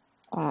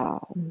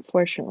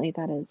 Unfortunately,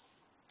 that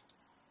is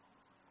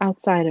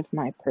outside of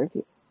my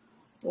purview.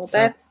 Well,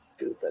 that's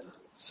stupid.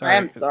 Sorry.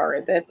 I'm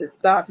sorry. That is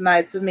not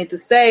nice of me to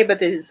say,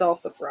 but it is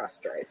also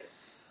frustrating.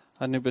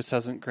 Anubis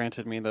hasn't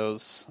granted me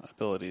those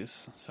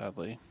abilities,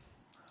 sadly.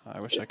 I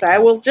wish I could. I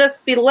will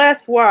just be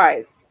less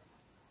wise.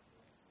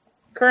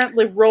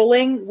 Currently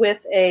rolling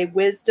with a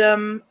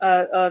wisdom,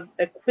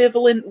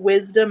 equivalent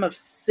wisdom of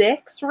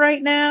 6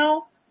 right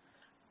now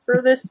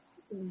for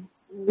this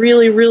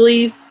really,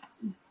 really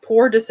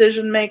poor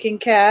decision-making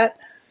cat.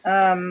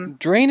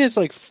 Drain is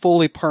like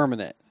fully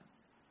permanent,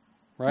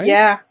 right?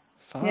 Yeah.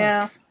 Fuck.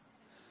 Yeah.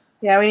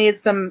 Yeah, we need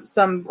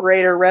some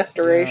greater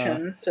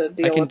restoration to deal with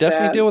that. I can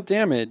definitely deal with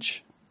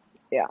damage.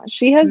 Yeah,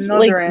 she has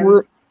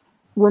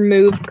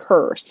remove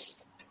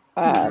curse,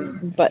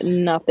 but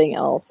nothing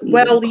else.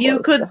 Well, you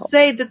could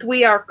say that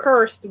we are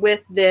cursed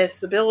with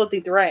this ability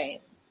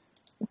drain.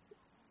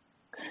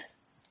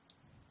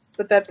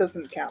 But that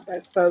doesn't count, I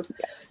suppose.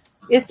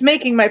 It's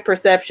making my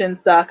perception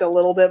suck a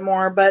little bit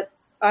more, but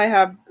I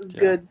have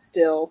good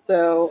still.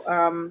 So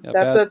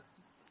that's a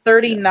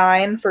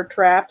 39 for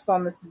traps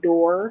on this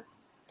door.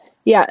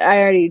 Yeah, I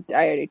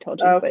already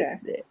told you. Okay.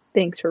 But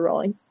thanks for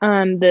rolling.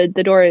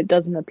 The door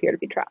doesn't appear to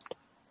be trapped.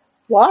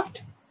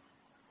 Locked?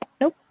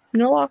 Nope,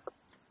 no lock.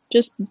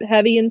 Just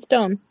heavy and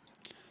stone.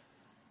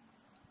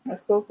 I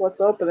suppose let's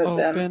open it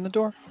then. Open the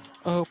door.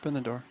 Open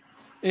the door.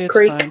 It's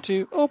Creak. time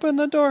to open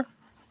the door.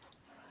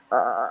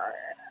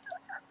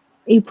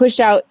 You push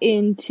out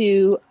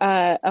into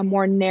a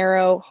more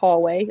narrow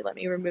hallway. Let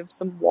me remove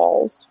some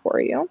walls for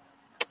you.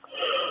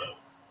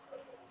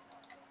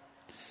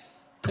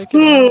 Take it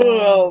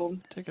off.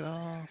 Take it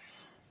off.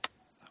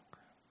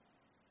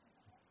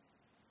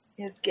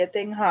 It's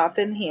getting hot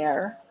in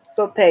here,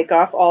 so take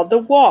off all the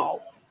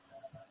walls.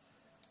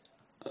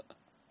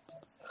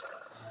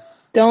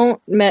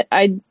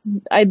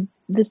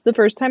 This is the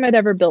first time I'd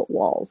ever built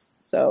walls,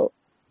 so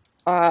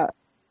don't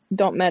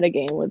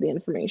metagame with the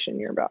information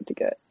you're about to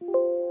get.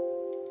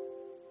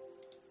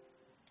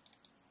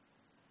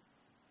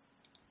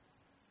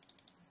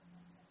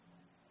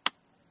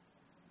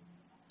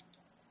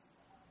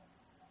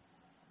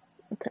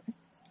 Okay.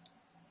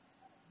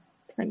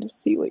 Trying to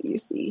see what you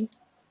see.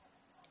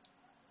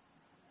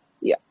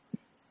 Yeah.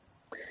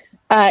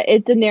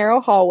 It's a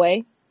narrow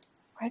hallway.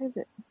 Why does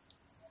it?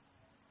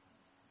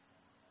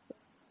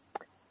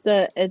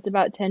 It's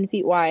about 10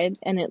 feet wide,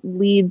 and it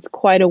leads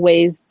quite a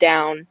ways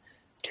down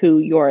to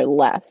your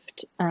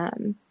left.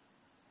 And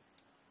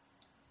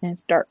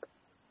it's dark.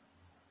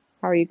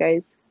 How are you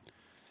guys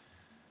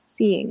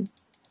seeing?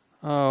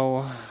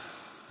 Oh.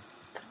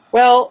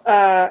 Well,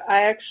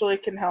 I actually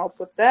can help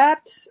with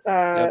that.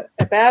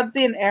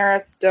 Abadsy and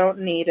Eris don't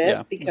need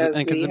it because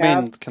the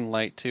main can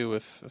light too,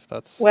 if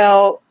that's.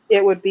 Well,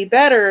 it would be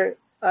better,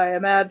 I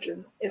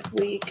imagine, if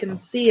we can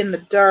see in the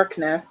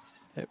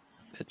darkness.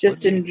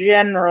 Just in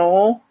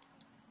general.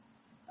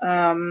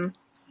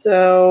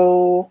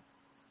 So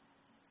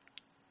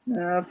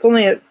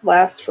it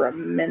lasts for a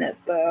minute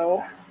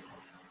though.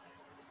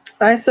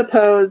 I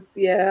suppose,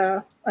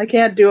 yeah. I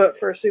can't do it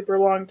for a super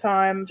long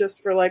time,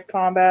 just for like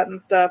combat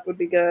and stuff would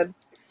be good.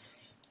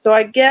 So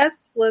I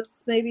guess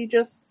let's maybe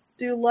just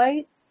do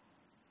light.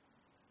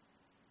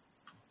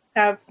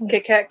 Have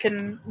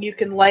Kiket you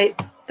can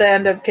light the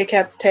end of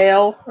Kiket's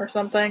tail or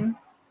something.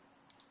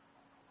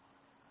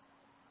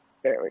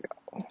 There we go.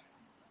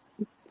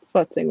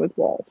 Futzing with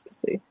walls because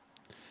they.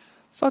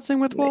 Futzing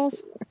with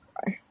walls.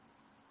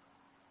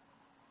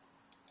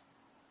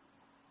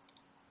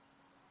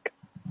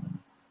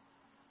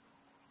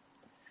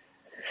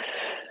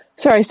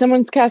 Sorry,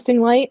 someone's casting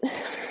light.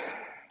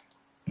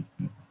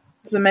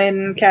 Does the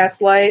maiden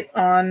cast light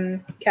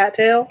on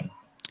Cattail?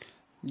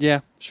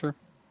 Yeah, sure.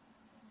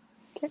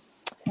 Okay.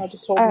 I'll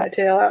just hold my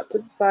tail out to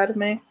the side of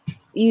me.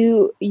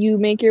 You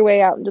make your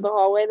way out into the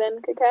hallway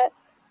then, Kiket?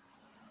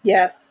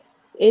 Yes.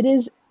 It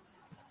is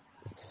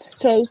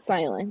so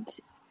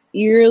silent,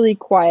 eerily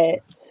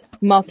quiet,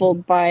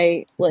 muffled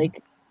by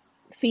like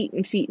feet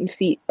and feet and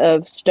feet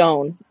of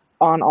stone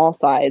on all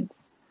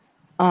sides.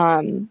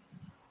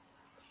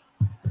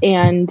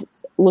 And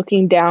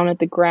looking down at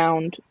the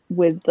ground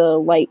with the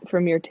light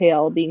from your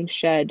tail being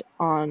shed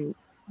on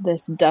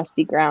this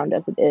dusty ground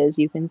as it is,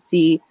 you can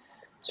see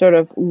sort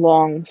of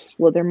long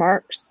slither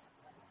marks.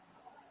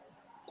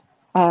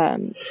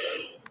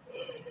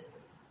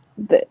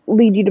 that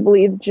lead you to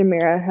believe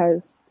Jamira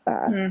has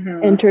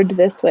entered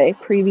this way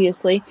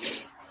previously.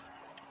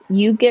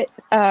 You get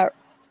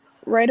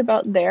right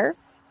about there,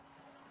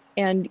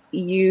 and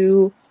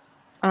you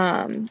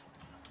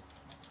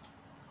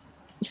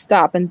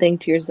stop and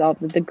think to yourself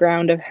that the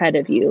ground ahead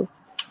of you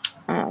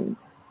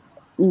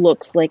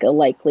looks like a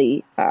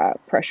likely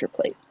pressure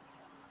plate.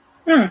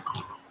 I'd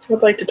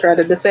like to try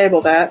to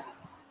disable that.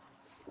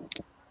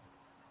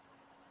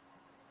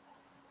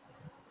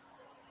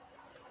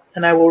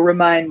 And I will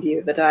remind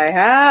you that I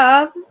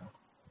have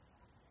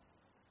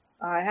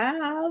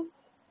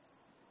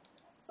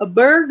a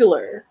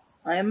burglar.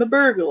 I am a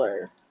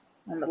burglar.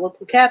 I'm a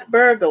little cat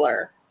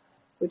burglar,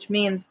 which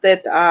means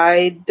that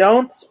I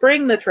don't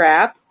spring the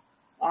trap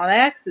on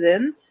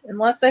accident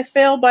unless I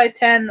fail by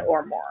 10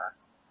 or more.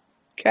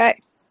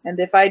 Okay. And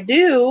if I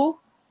do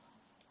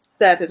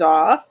set it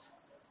off,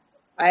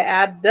 I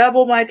add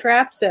double my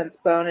trap sense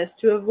bonus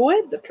to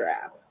avoid the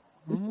trap.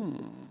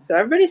 So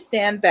everybody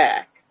stand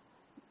back.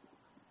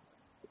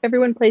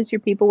 Everyone place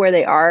your people where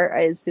they are.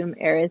 I assume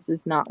Eris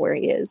is not where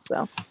he is,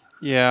 so.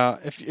 Yeah,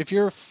 if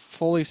you're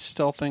fully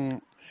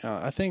stealthing,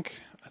 I think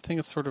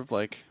it's sort of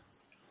like,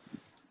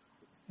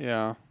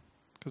 yeah,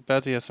 because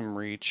Badsy has some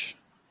reach.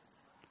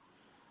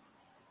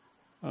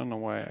 I don't know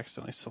why I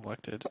accidentally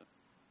selected.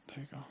 There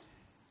you go.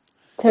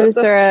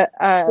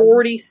 Tedasura,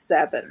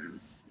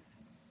 47.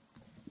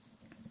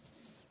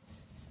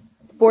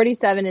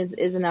 47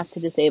 is enough to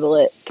disable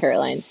it,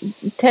 Caroline.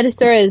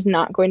 Tedasura is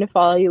not going to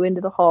follow you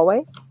into the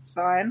hallway. It's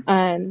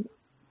fine.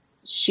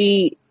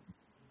 She...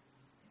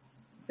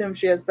 Assume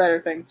she has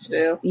better things to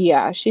do.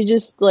 Yeah, she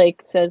just,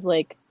 says,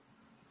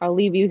 I'll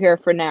leave you here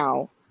for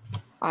now.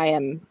 I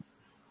am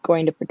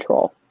going to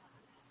patrol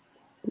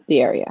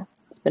the area.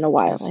 It's been a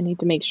while. I need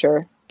to make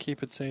sure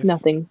keep it safe.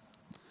 Nothing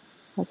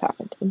has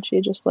happened. And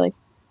she just,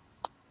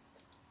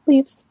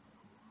 leaves.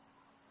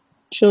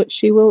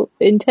 She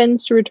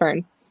intends to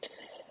return.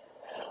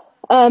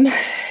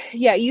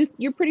 Yeah,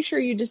 you're pretty sure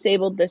you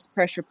disabled this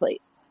pressure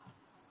plate.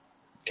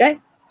 Okay.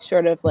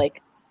 Sort of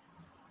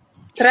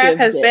trap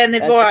has been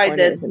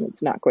avoided. And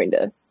it's not going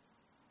to.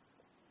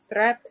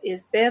 Trap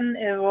has been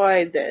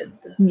avoided.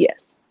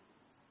 Yes.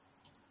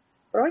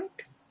 Right.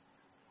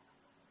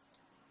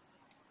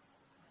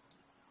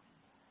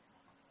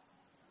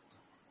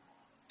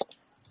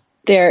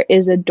 There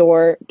is a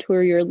door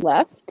to your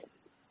left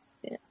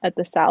at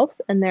the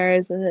south, and there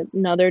is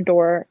another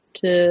door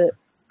to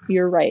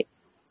your right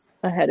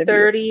ahead of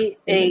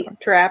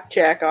 38 trap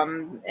check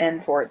on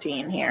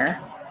N14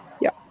 here.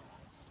 Yeah.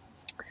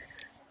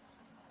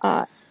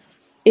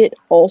 It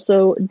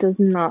also does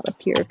not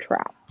appear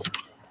trapped.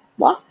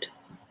 Locked?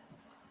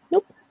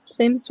 Nope.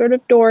 Same sort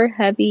of door,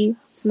 heavy,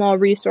 small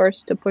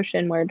resource to push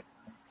inward.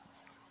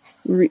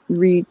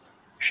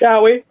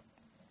 Shall we?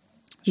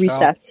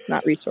 Recess,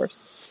 not resource.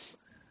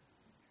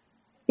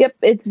 Yep,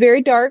 it's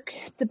very dark.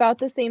 It's about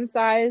the same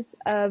size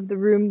of the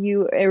room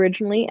you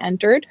originally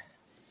entered.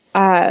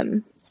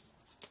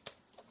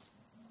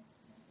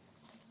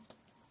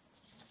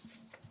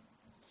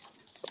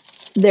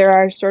 There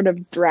are sort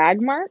of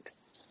drag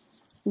marks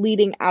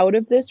leading out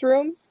of this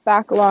room,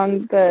 back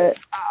along the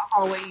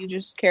hallway you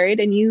just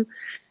carried, and you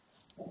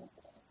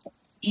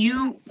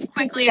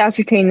quickly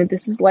ascertain that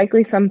this is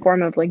likely some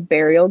form of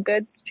burial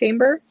goods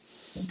chamber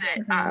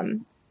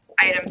that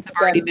items have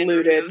already been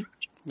looted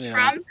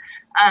from.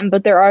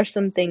 But there are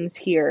some things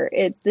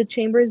here. The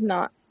chamber is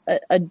not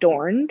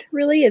adorned,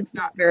 really. It's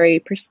not very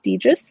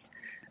prestigious.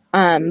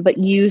 But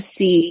you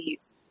see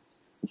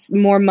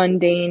more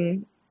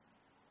mundane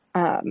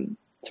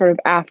sort of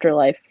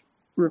afterlife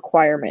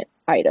requirement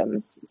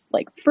items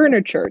like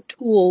furniture,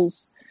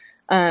 tools.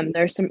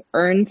 There's some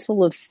urns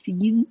full of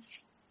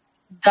seeds,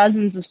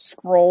 dozens of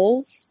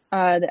scrolls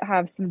that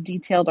have some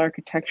detailed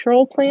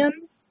architectural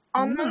plans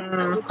on them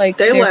that look like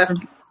they left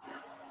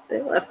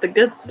the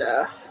good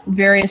stuff.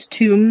 Various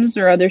tombs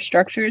or other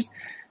structures.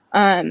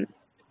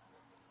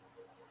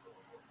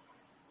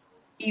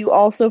 You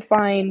also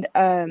find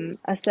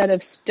a set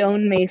of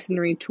stone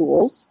masonry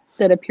tools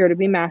that appear to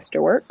be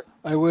masterwork.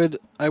 I would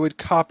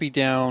copy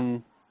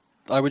down.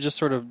 I would just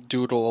sort of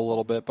doodle a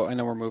little bit, but I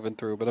know we're moving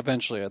through. But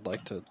eventually, I'd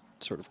like to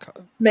sort of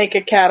make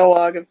a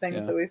catalog of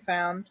things that we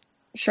found.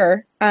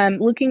 Sure.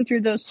 Looking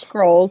through those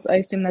scrolls, I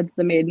assume that's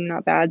the maiden,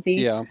 not Badsy.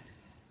 Yeah.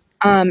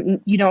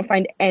 You don't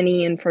find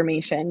any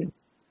information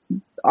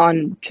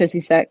on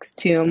Chisisek's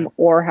tomb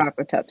or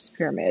Hakotep's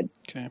pyramid.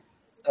 Okay.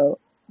 So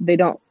they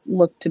don't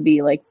look to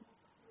be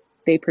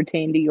they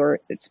pertain to your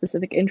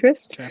specific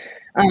interest. Okay.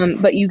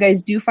 But you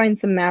guys do find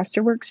some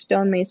masterwork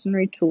stone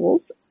masonry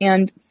tools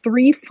and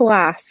 3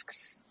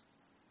 flasks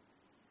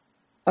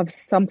of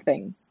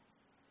something.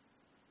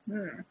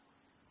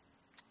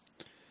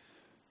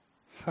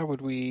 How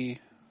would we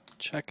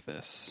check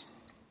this?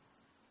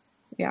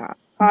 Yeah.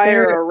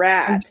 Hire a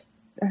rat.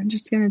 I'm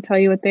just going to tell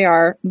you what they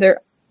are.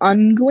 They're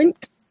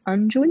unguent.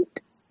 I'm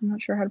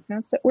not sure how to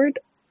pronounce that word.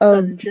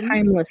 Of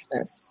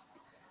timelessness.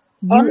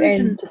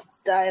 Unguent of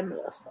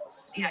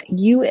timelessness. Yeah,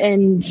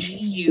 Unguent.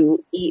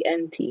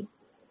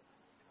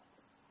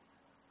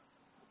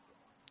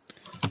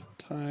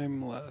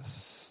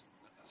 Timeless.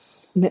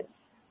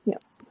 Miss. Yeah.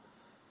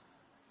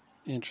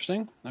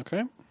 Interesting.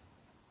 Okay.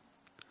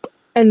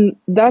 And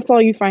that's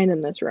all you find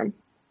in this room.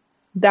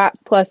 That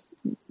plus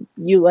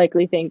you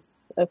likely think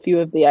a few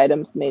of the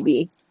items may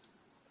be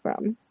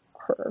from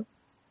her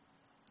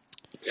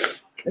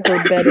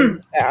bed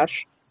and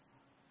stash.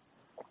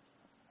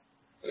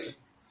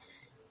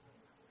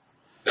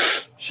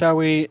 Shall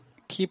we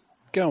keep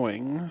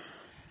going?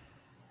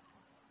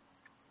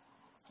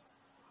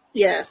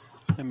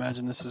 Yes. I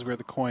imagine this is where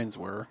the coins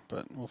were,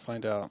 but we'll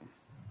find out.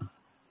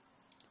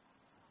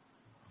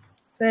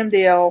 Same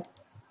deal.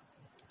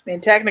 I mean,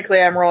 technically,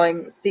 I'm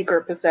rolling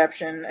secret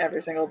perception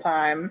every single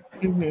time.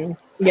 Mm-hmm.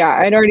 Yeah,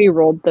 I'd already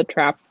rolled the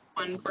trap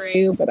one for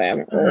you, but I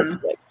haven't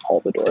rolled like all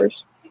the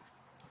doors.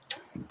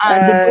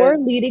 The door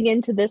leading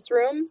into this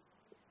room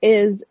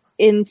is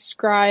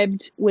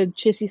inscribed with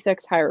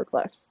Chisisek's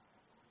hieroglyph.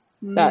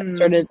 That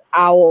sort of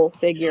owl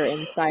figure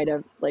inside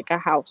of like a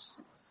house.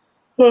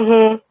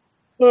 41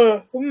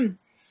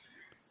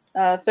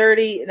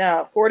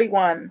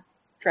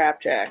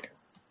 trap check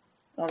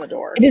on the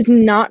door. It is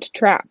not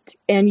trapped,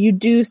 and you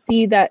do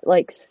see that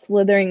like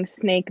slithering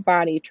snake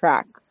body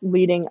track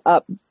leading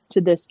up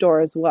to this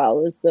door as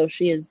well, as though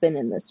she has been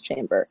in this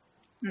chamber.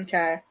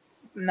 Okay.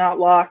 Not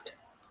locked?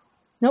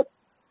 Nope.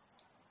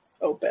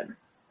 Open.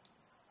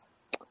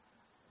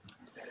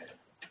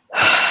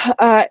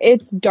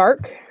 It's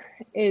dark.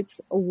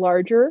 It's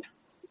larger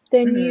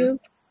than you've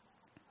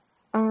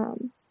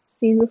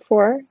seen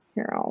before.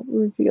 Here, I'll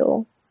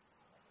reveal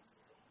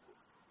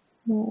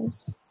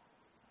smells.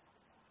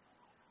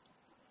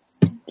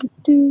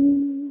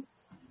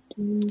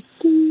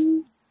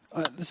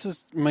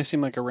 This might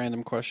seem like a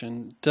random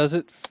question. Does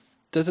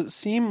it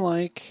seem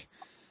like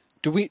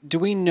do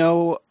we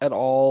know at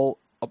all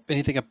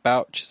anything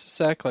about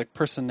Chisisek, like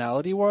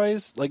personality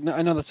wise? Like,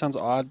 I know that sounds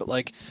odd, but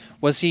like,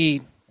 was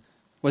he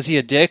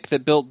a dick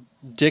that built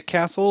dick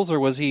castles, or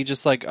was he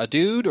just like a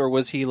dude, or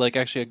was he like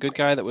actually a good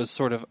guy that was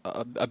sort of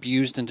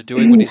abused into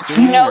doing what he's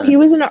doing? No, he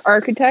was an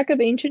architect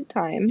of ancient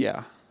times. Yeah.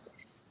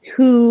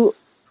 Who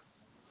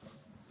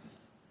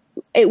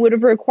it would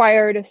have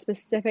required a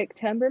specific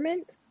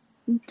temperament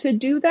to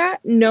do that,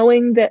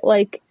 knowing that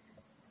like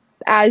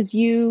as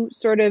you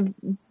sort of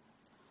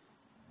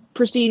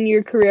proceed in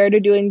your career to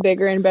doing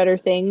bigger and better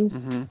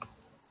things,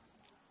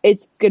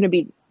 it's going to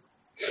be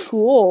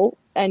cool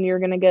and you're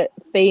going to get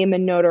fame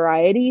and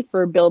notoriety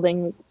for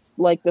building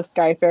like the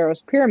Sky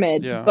Pharaoh's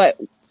pyramid. Yeah. But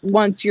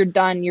once you're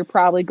done, you're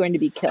probably going to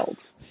be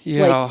killed.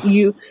 Yeah. Like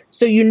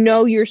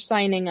you're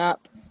signing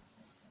up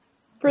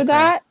for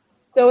that.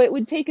 So it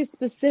would take a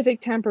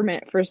specific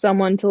temperament for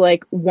someone to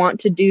like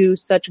want to do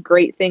such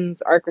great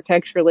things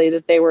architecturally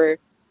that they were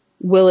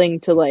willing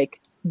to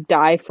like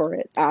die for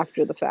it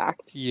after the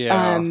fact.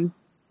 Yeah.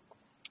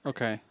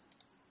 Okay.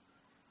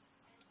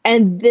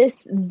 And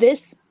this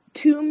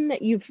tomb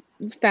that you've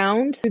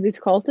found through these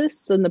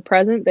cultists in the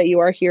present that you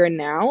are here and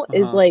now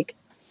is like,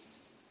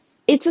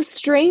 it's a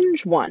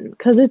strange one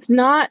because it's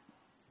not,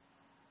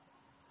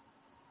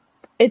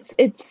 it's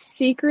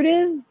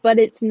secretive, but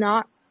it's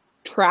not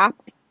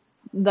trapped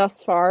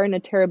thus far in a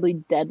terribly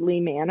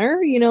deadly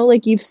manner. You know,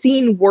 like you've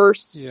seen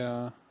worse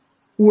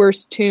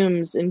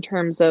tombs in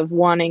terms of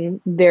wanting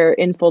their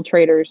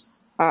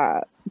infiltrators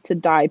to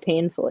die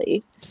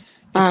painfully.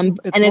 It's and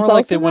it's more like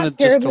also they wanted not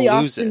terribly just to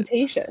lose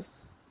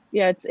ostentatious.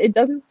 Yeah, it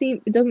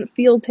doesn't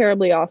feel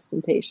terribly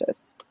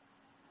ostentatious.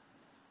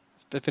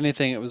 If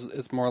anything,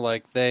 it's more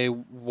like they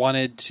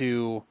wanted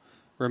to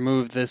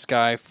remove this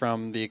guy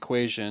from the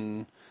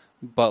equation,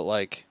 but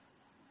like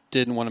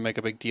didn't want to make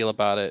a big deal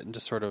about it and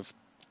just sort of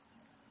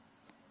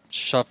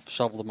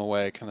shovel them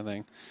away, kind of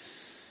thing.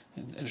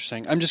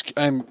 Interesting.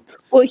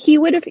 Well, he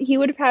would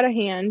have had a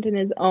hand in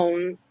his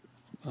own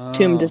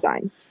tomb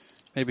design.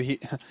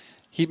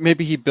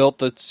 Maybe he built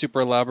the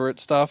super elaborate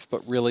stuff,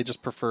 but really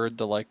just preferred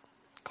the like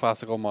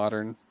classical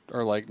modern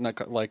or like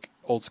not like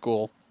old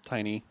school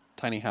tiny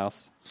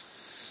house.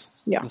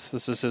 Yeah,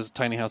 this is his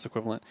tiny house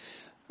equivalent.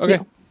 Okay.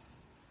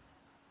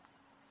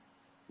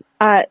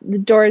 Yeah. The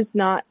door is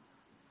not.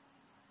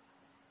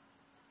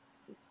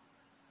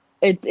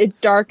 It's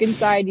dark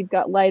inside. You've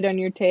got light on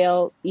your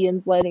tail.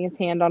 Ian's lighting his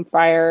hand on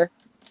fire.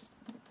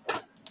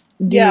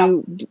 Do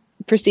you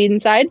proceed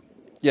inside?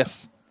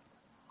 Yes.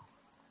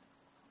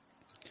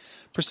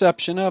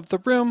 Perception of the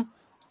room.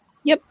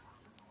 Yep.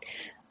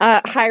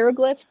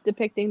 Hieroglyphs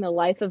depicting the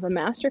life of a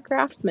master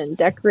craftsman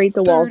decorate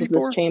the walls of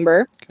this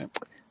chamber. Okay.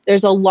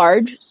 There's a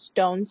large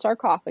stone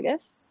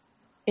sarcophagus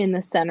in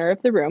the center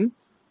of the room,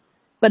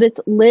 but its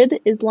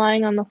lid is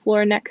lying on the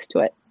floor next to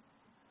it,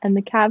 and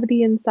the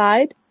cavity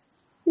inside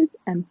is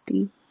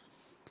empty.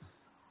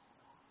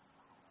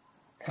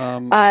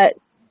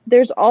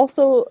 There's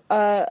also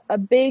a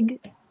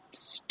big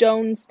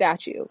stone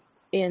statue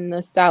in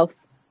the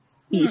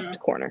southeast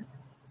corner.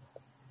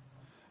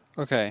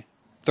 Okay.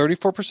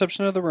 34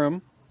 perception of the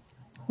room.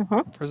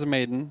 For the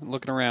maiden,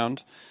 looking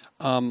around.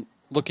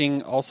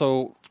 Looking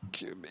also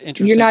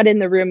interesting. You're not in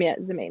the room yet,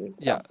 Zemaiden. So.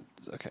 Yeah.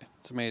 Okay.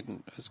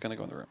 Zemaiden is going to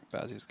go in the room.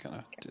 Bazzy's going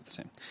to do the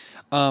same.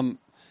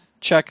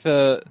 Check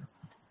the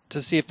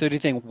to see if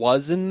anything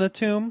was in the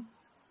tomb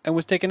and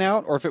was taken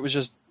out, or if it was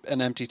just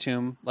an empty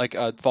tomb, like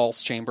a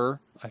false chamber.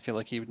 I feel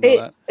like he would know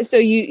that. So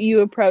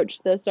you approach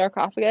the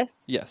sarcophagus?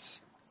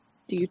 Yes.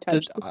 Do you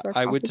touch the sarcophagus?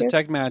 I would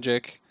detect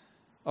magic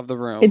of the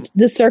room.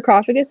 The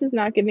sarcophagus is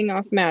not giving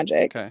off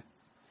magic. Okay.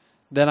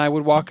 Then I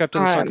would walk up to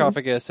the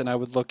sarcophagus and I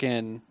would look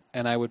in,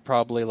 and I would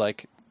probably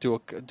like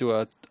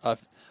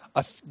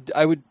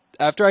I would,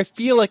 after I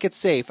feel like it's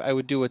safe, I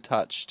would do a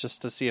touch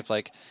just to see if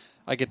like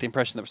I get the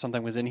impression that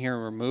something was in here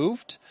and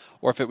removed,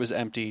 or if it was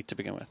empty to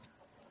begin with.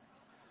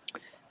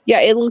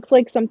 Yeah, it looks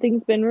like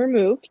something's been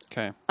removed.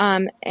 Okay.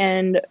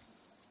 And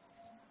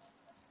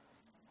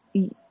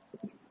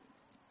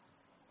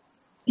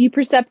you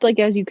percept like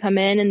as you come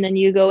in, and then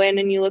you go in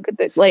and you look at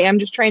the, like, I'm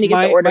just trying to get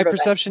the order. My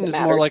perception is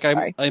more like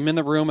I'm in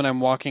the room and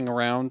I'm walking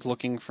around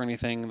looking for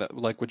anything that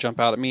like would jump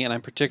out at me, and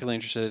I'm particularly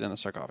interested in the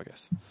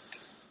sarcophagus.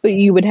 But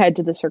you would head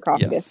to the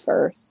sarcophagus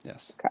first.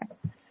 Yes. Okay.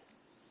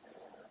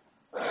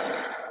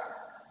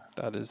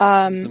 That is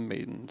the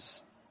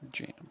maiden's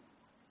jam,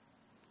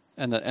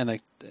 and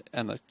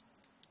the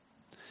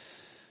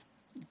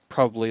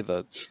probably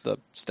the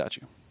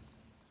statue.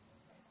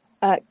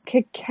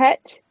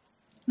 Coquette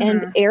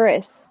and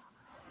Eris,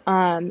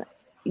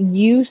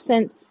 you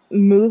sense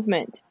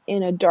movement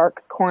in a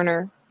dark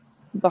corner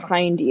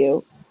behind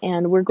you,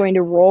 and we're going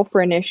to roll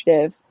for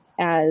initiative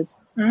as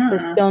the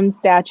stone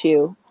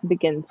statue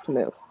begins to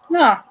move.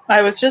 No,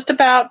 I was just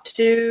about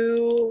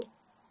to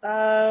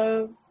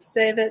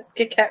say that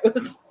Coquette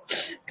was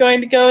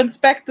going to go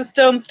inspect the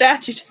stone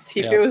statue to see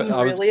if it was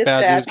really a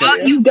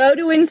statue. You go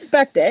to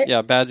inspect it.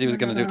 Yeah, Badsy was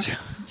going to do it too.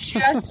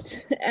 Just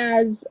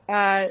as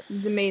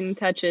the maiden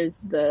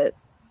touches the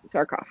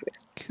sarcophagus.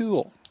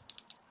 Cool.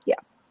 Yeah.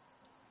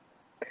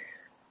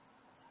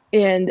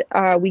 And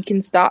we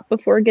can stop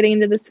before getting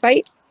into this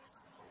fight,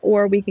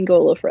 or we can go a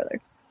little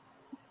further.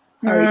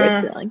 How are you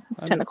guys feeling?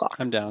 It's 10 o'clock.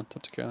 I'm down. It's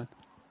up to Caroline.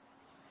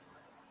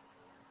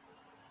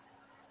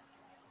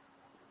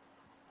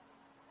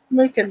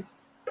 We can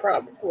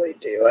probably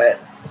do it.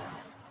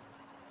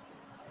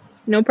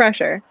 No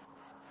pressure.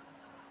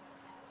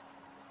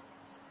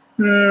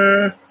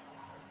 I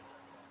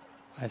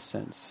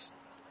sense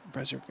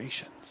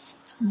reservations.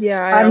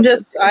 Yeah, I'm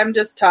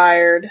just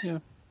tired. Yeah.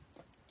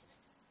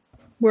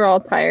 We're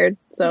all tired,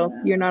 so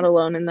you're not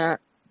alone in that.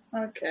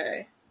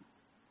 Okay.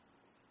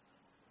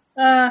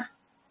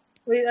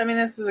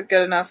 This is a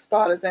good enough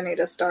spot as any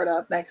to start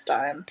up next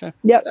time. Okay.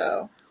 Yep.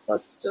 So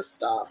let's just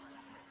stop.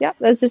 Yeah,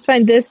 that's just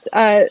fine. This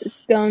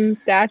stone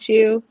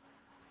statue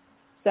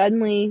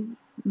suddenly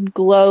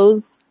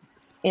glows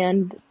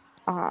and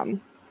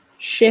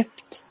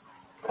shifts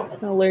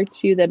and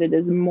alerts you that it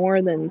is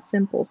more than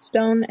simple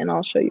stone, and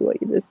I'll show you what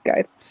this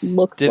guy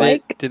looks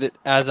like. Did it,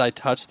 as I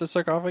touched the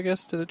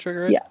sarcophagus, did it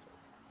trigger it? Yes.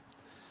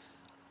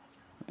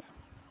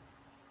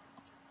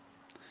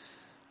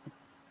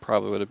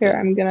 Probably would have been. Here,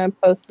 I'm going to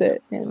post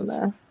it in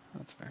the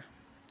fair.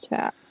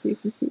 chat so you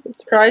can see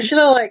this. Probably should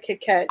have let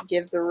Coquette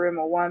give the room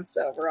a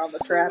once-over on the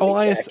traffic.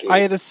 I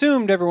had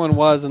assumed everyone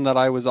was, and that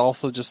I was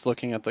also just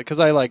looking at because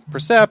I like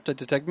percept, I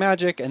detect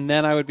magic, and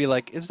then I would be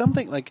like, is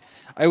something like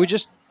I was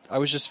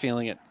just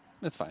feeling it.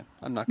 It's fine.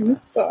 I'm not gonna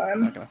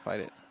fight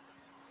it.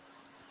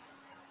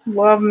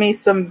 Love me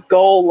some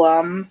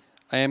golem.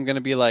 I am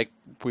gonna be like,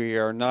 we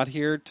are not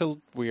here till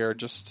we are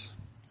just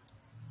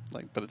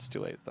like, but it's too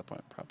late at that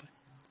point, probably.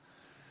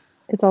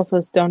 It's also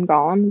a stone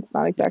golem. It's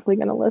not exactly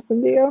going to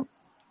listen to you.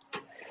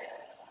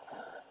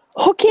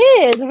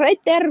 Okay, right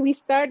there. We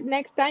start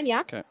next time,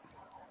 yeah? Okay.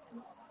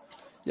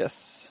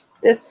 Yes.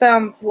 This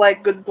sounds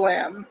like good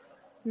plan.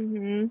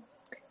 Mm-hmm.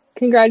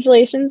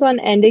 Congratulations on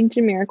ending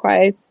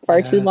Jamiroquai's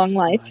far too long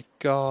life. My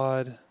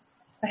God.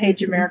 I hate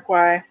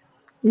Jamiroquai.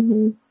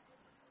 Mm-hmm.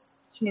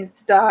 She needs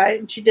to die.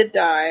 And she did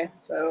die,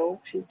 so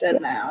she's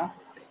dead now.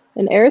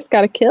 And Eris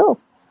got a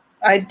kill.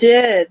 I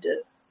did.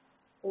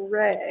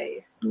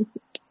 Hooray.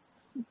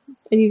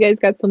 And you guys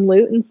got some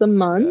loot and some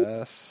muns?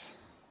 Yes.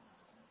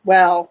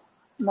 Well,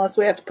 unless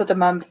we have to put the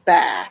muns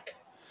back.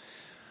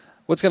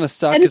 What's going to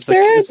suck and is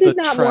Sarah the did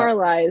not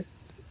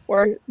moralize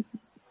or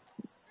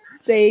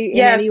say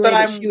in any way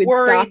that she would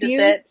stop you.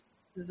 That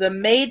the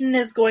maiden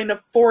is going to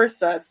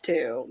force us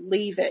to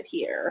leave it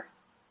here.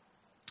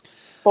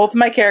 Both of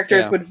my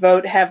characters would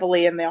vote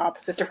heavily in the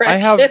opposite direction. I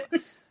have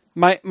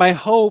my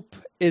hope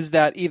is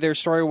that either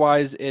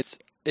story-wise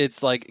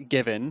it's like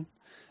given,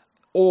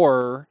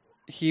 or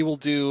he will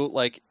do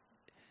like,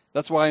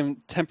 that's why I'm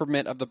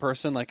temperament of the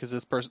person. Like, is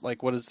this person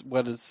like, what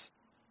is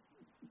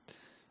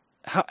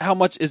how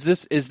much is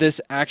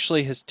this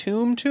actually his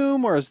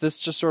tomb, or is this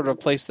just sort of a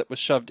place that was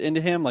shoved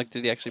into him? Like,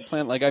 did he actually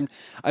plan? Like,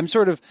 I'm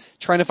sort of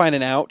trying to find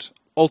an out.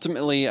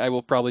 Ultimately, I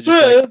will probably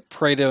just like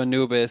pray to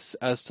Anubis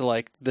as to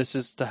like, this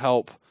is to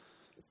help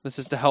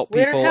people.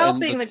 We're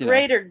helping the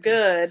greater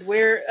good.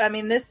 We're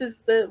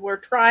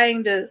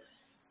trying to,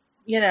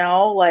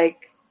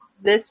 like,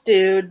 this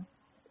dude,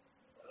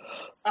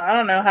 I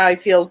don't know how he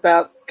feels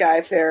about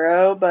Sky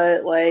Pharaoh,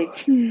 but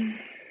like,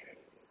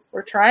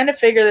 we're trying to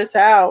figure this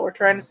out. We're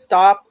trying to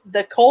stop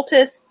the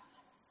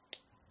cultists.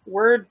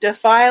 We're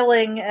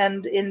defiling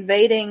and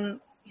invading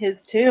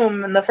his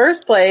tomb in the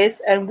first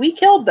place, and we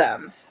killed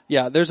them.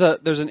 Yeah, there's an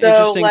So,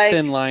 interesting like-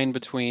 thin line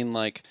between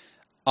like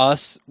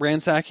us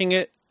ransacking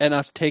it and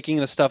us taking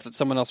the stuff that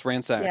someone else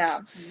ransacked. Yeah,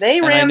 they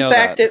And I know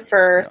ransacked that. it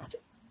first.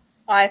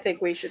 I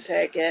think we should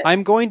take it.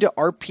 I'm going to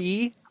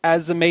RP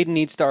as the maiden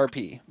needs to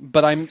RP,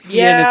 but Ian's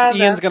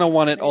that's going to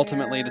want it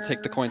ultimately to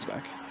take the fair. coins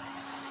back.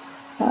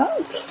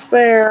 That's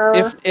fair.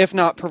 If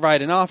not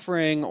provide an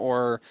offering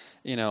or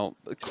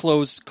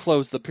close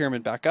the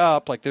pyramid back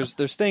up, like there's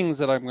things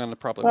that I'm going to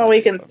probably. Well, wanna we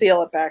do, can but-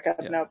 seal it back up,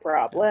 Yeah. no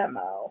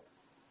problemo.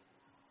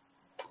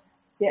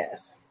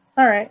 Yes.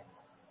 All right.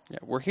 Yeah,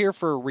 we're here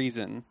for a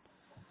reason.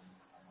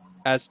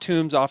 As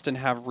tombs often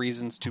have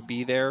reasons to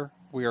be there,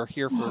 we are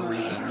here for a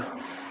reason.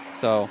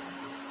 So,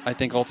 I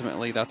think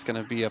ultimately that's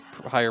going to be a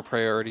higher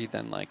priority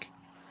than like.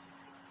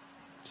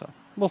 So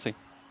we'll see.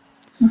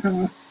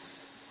 Mm-hmm.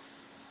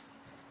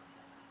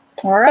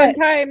 All Fun right.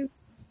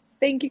 times.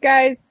 Thank you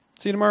guys.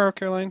 See you tomorrow,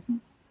 Caroline.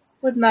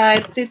 Good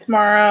night. See you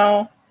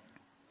tomorrow.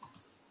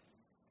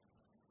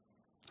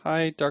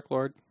 Hi, Dark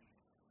Lord.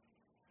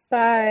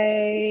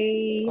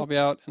 Bye. I'll be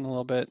out in a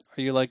little bit.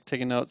 Are you like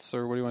taking notes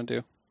or what do you want to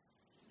do?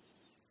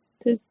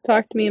 Just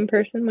talk to me in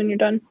person when you're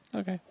done.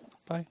 Okay,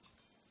 bye.